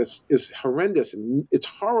from that is horrendous, and it's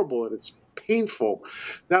horrible and it's painful.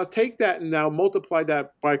 Now take that and now multiply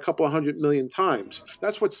that by a couple of 100 million times.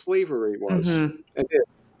 That's what slavery was. Mm-hmm. And it is.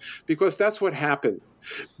 Because that's what happened.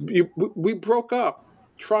 We broke up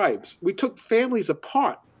tribes. We took families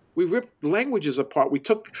apart. We ripped languages apart. We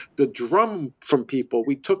took the drum from people.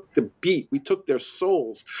 We took the beat. We took their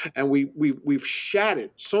souls, and we've shattered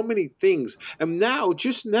so many things. And now,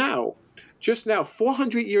 just now,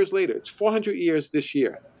 400 years later, it's 400 years this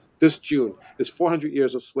year. This June is 400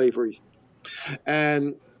 years of slavery,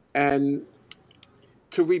 and to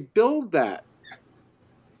rebuild that,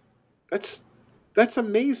 that's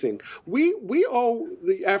amazing. We owe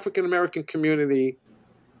the African American community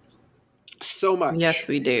so much. Yes,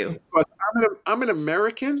 we do. Because I'm an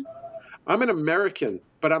American. I'm an American,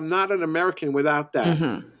 but I'm not an American without that.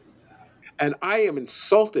 Mm-hmm. And I am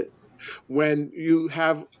insulted when you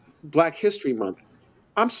have Black History Month.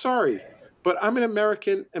 I'm sorry, but I'm an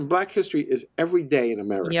American, and Black history is every day in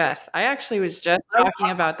America. Yes, I actually was just talking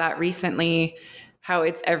about that recently, how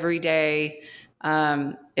it's every day.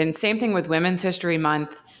 And same thing with Women's History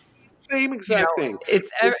Month. Same exact thing.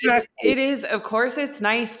 It is, of course, it's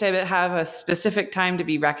nice to have a specific time to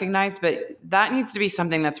be recognized, but that needs to be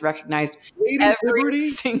something that's recognized every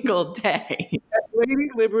single day. Lady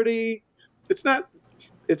Liberty, it's not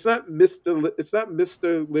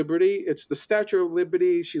Mr. Liberty. It's the Statue of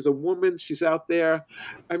Liberty. She's a woman. She's out there.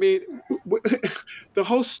 I mean, the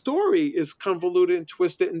whole story is convoluted and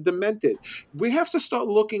twisted and demented. We have to start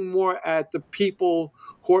looking more at the people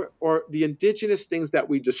or the indigenous things that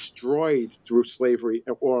we destroyed through slavery,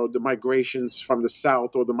 or the migrations from the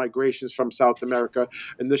South, or the migrations from South America,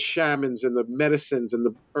 and the shamans and the medicines and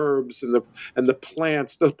the herbs and the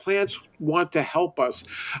plants. The plants want to help us.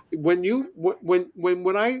 When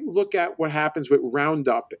I look at what happens with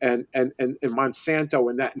Roundup and Monsanto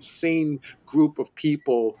and that insane group of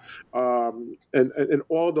people, and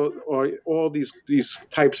all these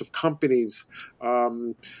types of companies,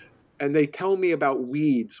 and they tell me about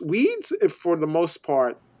weeds. Weeds, for the most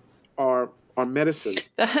part, are medicine.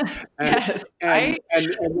 Yes, and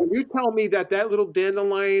when you tell me that little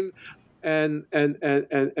dandelion and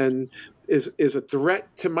is a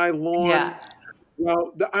threat to my lawn, yeah.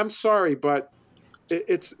 Well, I'm sorry, but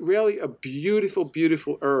it's really a beautiful,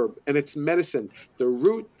 beautiful herb, and it's medicine. The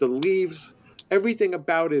root, the leaves, everything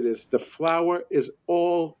about it is, the flower is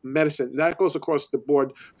all medicine. That goes across the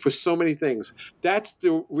board for so many things. That's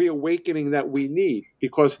the reawakening that we need,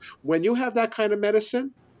 because when you have that kind of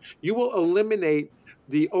medicine, you will eliminate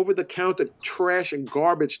the over-the-counter trash and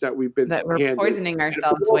garbage that we're handed. Poisoning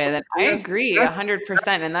ourselves with. And I agree 100%.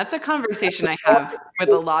 And that's a conversation I have with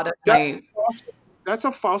a lot of That's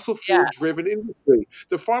a fossil fuel-driven industry.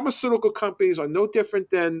 The pharmaceutical companies are no different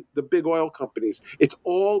than the big oil companies. It's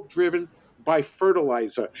all driven by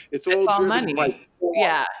fertilizer. It's all driven money. By oil.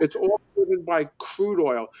 Yeah. It's all driven by crude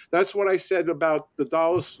oil. That's what I said about the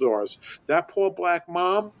dollar stores. That poor black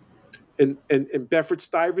mom in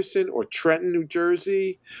Bedford-Stuyvesant or Trenton, New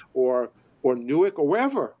Jersey, or Newark, or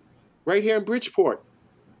wherever, right here in Bridgeport,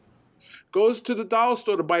 goes to the dollar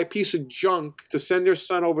store to buy a piece of junk to send their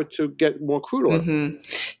son over to get more crude oil. Mm-hmm.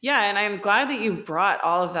 Yeah, and I'm glad that you brought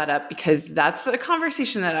all of that up, because that's a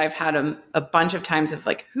conversation that I've had a bunch of times of,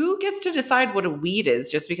 like, who gets to decide what a weed is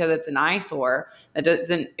just because it's an eyesore?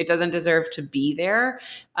 It doesn't deserve to be there.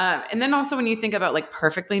 And then also when you think about, like,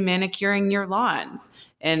 perfectly manicuring your lawns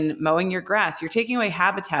and mowing your grass, you're taking away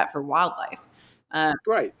habitat for wildlife.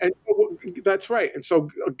 Right, and that's right. And so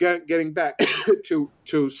getting back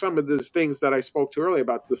to some of these things that I spoke to earlier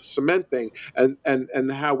about the cement thing, and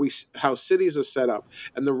how cities are set up,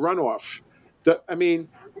 and the runoff. The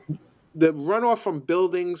runoff from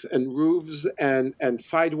buildings and roofs and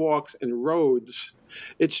sidewalks and roads,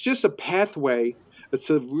 it's just a pathway.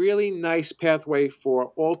 It's a really nice pathway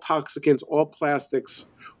for all toxicants, all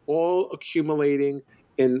plastics, all accumulating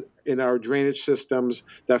in our drainage systems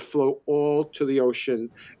that flow all to the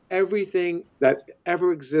ocean. Everything that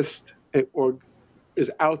ever exists or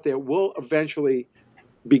is out there will eventually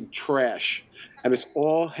be trash, and it's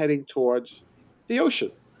all heading towards the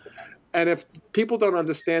ocean. And if people don't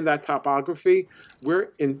understand that topography,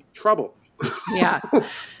 we're in trouble. Yeah.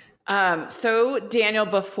 So Daniel,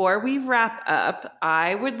 before we wrap up,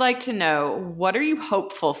 I would like to know, what are you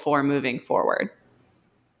hopeful for moving forward?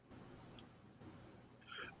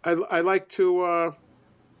 I like to,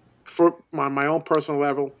 for my own personal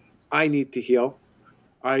level, I need to heal.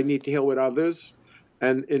 I need to heal with others.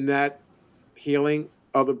 And in that healing,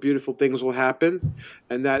 other beautiful things will happen.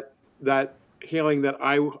 And that healing that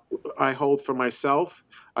I hold for myself,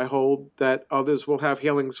 I hold that others will have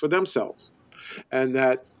healings for themselves. And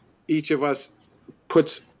that each of us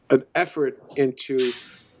puts an effort into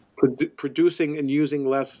producing and using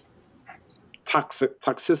less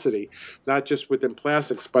toxicity, not just within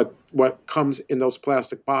plastics, but what comes in those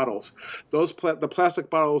plastic bottles. The plastic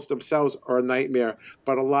bottles themselves are a nightmare,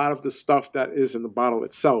 but a lot of the stuff that is in the bottle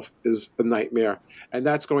itself is a nightmare, and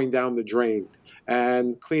that's going down the drain.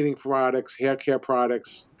 And cleaning products, hair care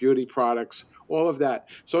products, beauty products, all of that.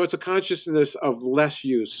 So it's a consciousness of less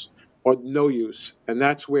use or no use, and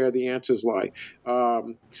that's where the answers lie.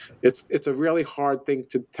 It's a really hard thing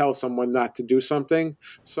to tell someone not to do something.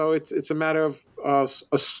 So it's a matter of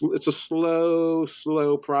it's a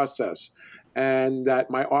slow process, and that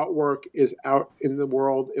my artwork is out in the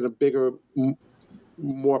world in a bigger,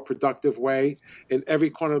 more productive way in every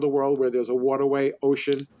corner of the world where there's a waterway,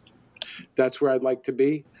 ocean. That's where I'd like to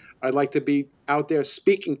be. I'd like to be out there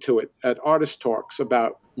speaking to it at artist talks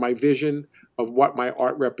about my vision of what my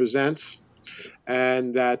art represents,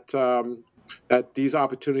 and that that these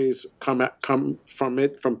opportunities come from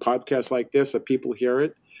it, from podcasts like this, that people hear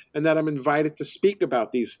it, and that I'm invited to speak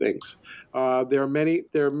about these things. There are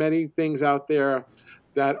many things out there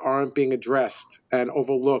that aren't being addressed and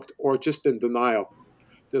overlooked, or just in denial.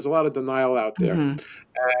 There's a lot of denial out there, and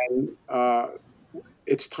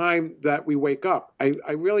it's time that we wake up.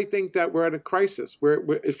 I really think that we're at a crisis.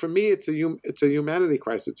 For me, it's a humanity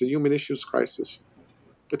crisis. It's a human issues crisis.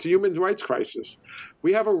 It's a human rights crisis.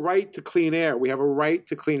 We have a right to clean air. We have a right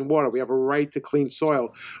to clean water. We have a right to clean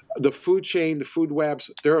soil. The food chain, the food webs,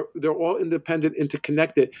 they're all independent,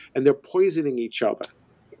 interconnected, and they're poisoning each other.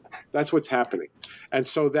 That's what's happening. And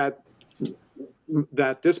so that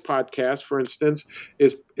this podcast, for instance,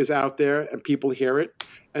 is out there and people hear it,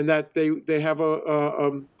 and that they have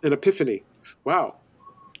an epiphany. Wow,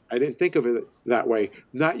 I didn't think of it that way.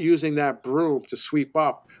 Not using that broom to sweep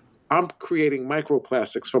up. I'm creating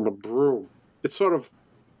microplastics from a broom. It's sort of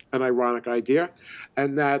an ironic idea,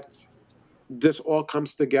 and that this all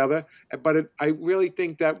comes together. But I really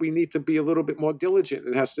think that we need to be a little bit more diligent.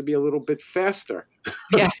 It has to be a little bit faster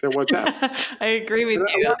than what's happening. I agree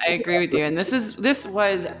with you. And this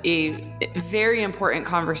was a very important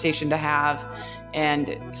conversation to have,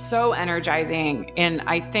 and so energizing. And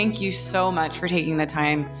I thank you so much for taking the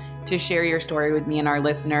time to share your story with me and our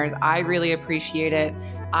listeners. I really appreciate it.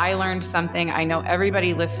 I learned something. I know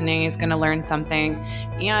everybody listening is going to learn something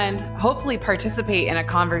and hopefully participate in a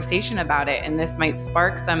conversation about it. And this might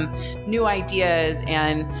spark some new ideas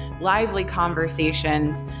and lively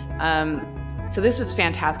conversations. So this was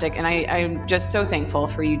fantastic. And I'm just so thankful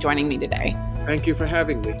for you joining me today. Thank you for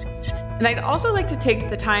having me. And I'd also like to take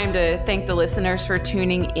the time to thank the listeners for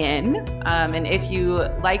tuning in. And if you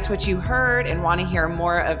liked what you heard and want to hear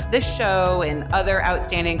more of this show and other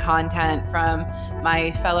outstanding content from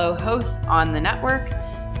my fellow hosts on the network,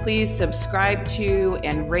 please subscribe to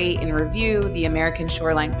and rate and review the American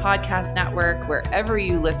Shoreline Podcast Network wherever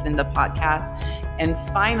you listen to podcasts. And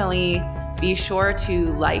finally, be sure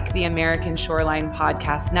to like the American Shoreline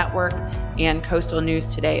Podcast Network and Coastal News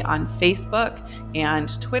Today on Facebook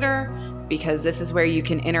and Twitter, because this is where you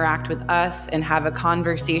can interact with us and have a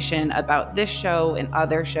conversation about this show and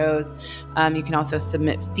other shows. You can also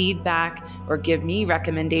submit feedback or give me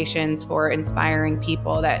recommendations for inspiring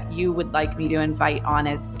people that you would like me to invite on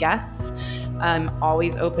as guests. I'm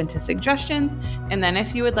always open to suggestions. And then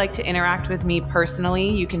if you would like to interact with me personally,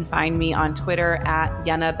 you can find me on Twitter at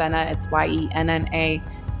Yenna Benna. It's YENNA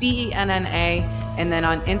BENNA. And then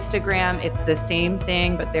on Instagram, it's the same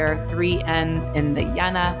thing, but there are 3 N's in the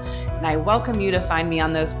Yenna. And I welcome you to find me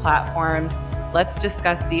on those platforms. Let's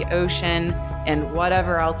discuss the ocean and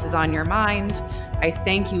whatever else is on your mind. I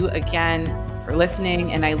thank you again for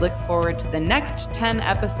listening, and I look forward to the next 10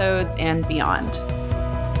 episodes and beyond.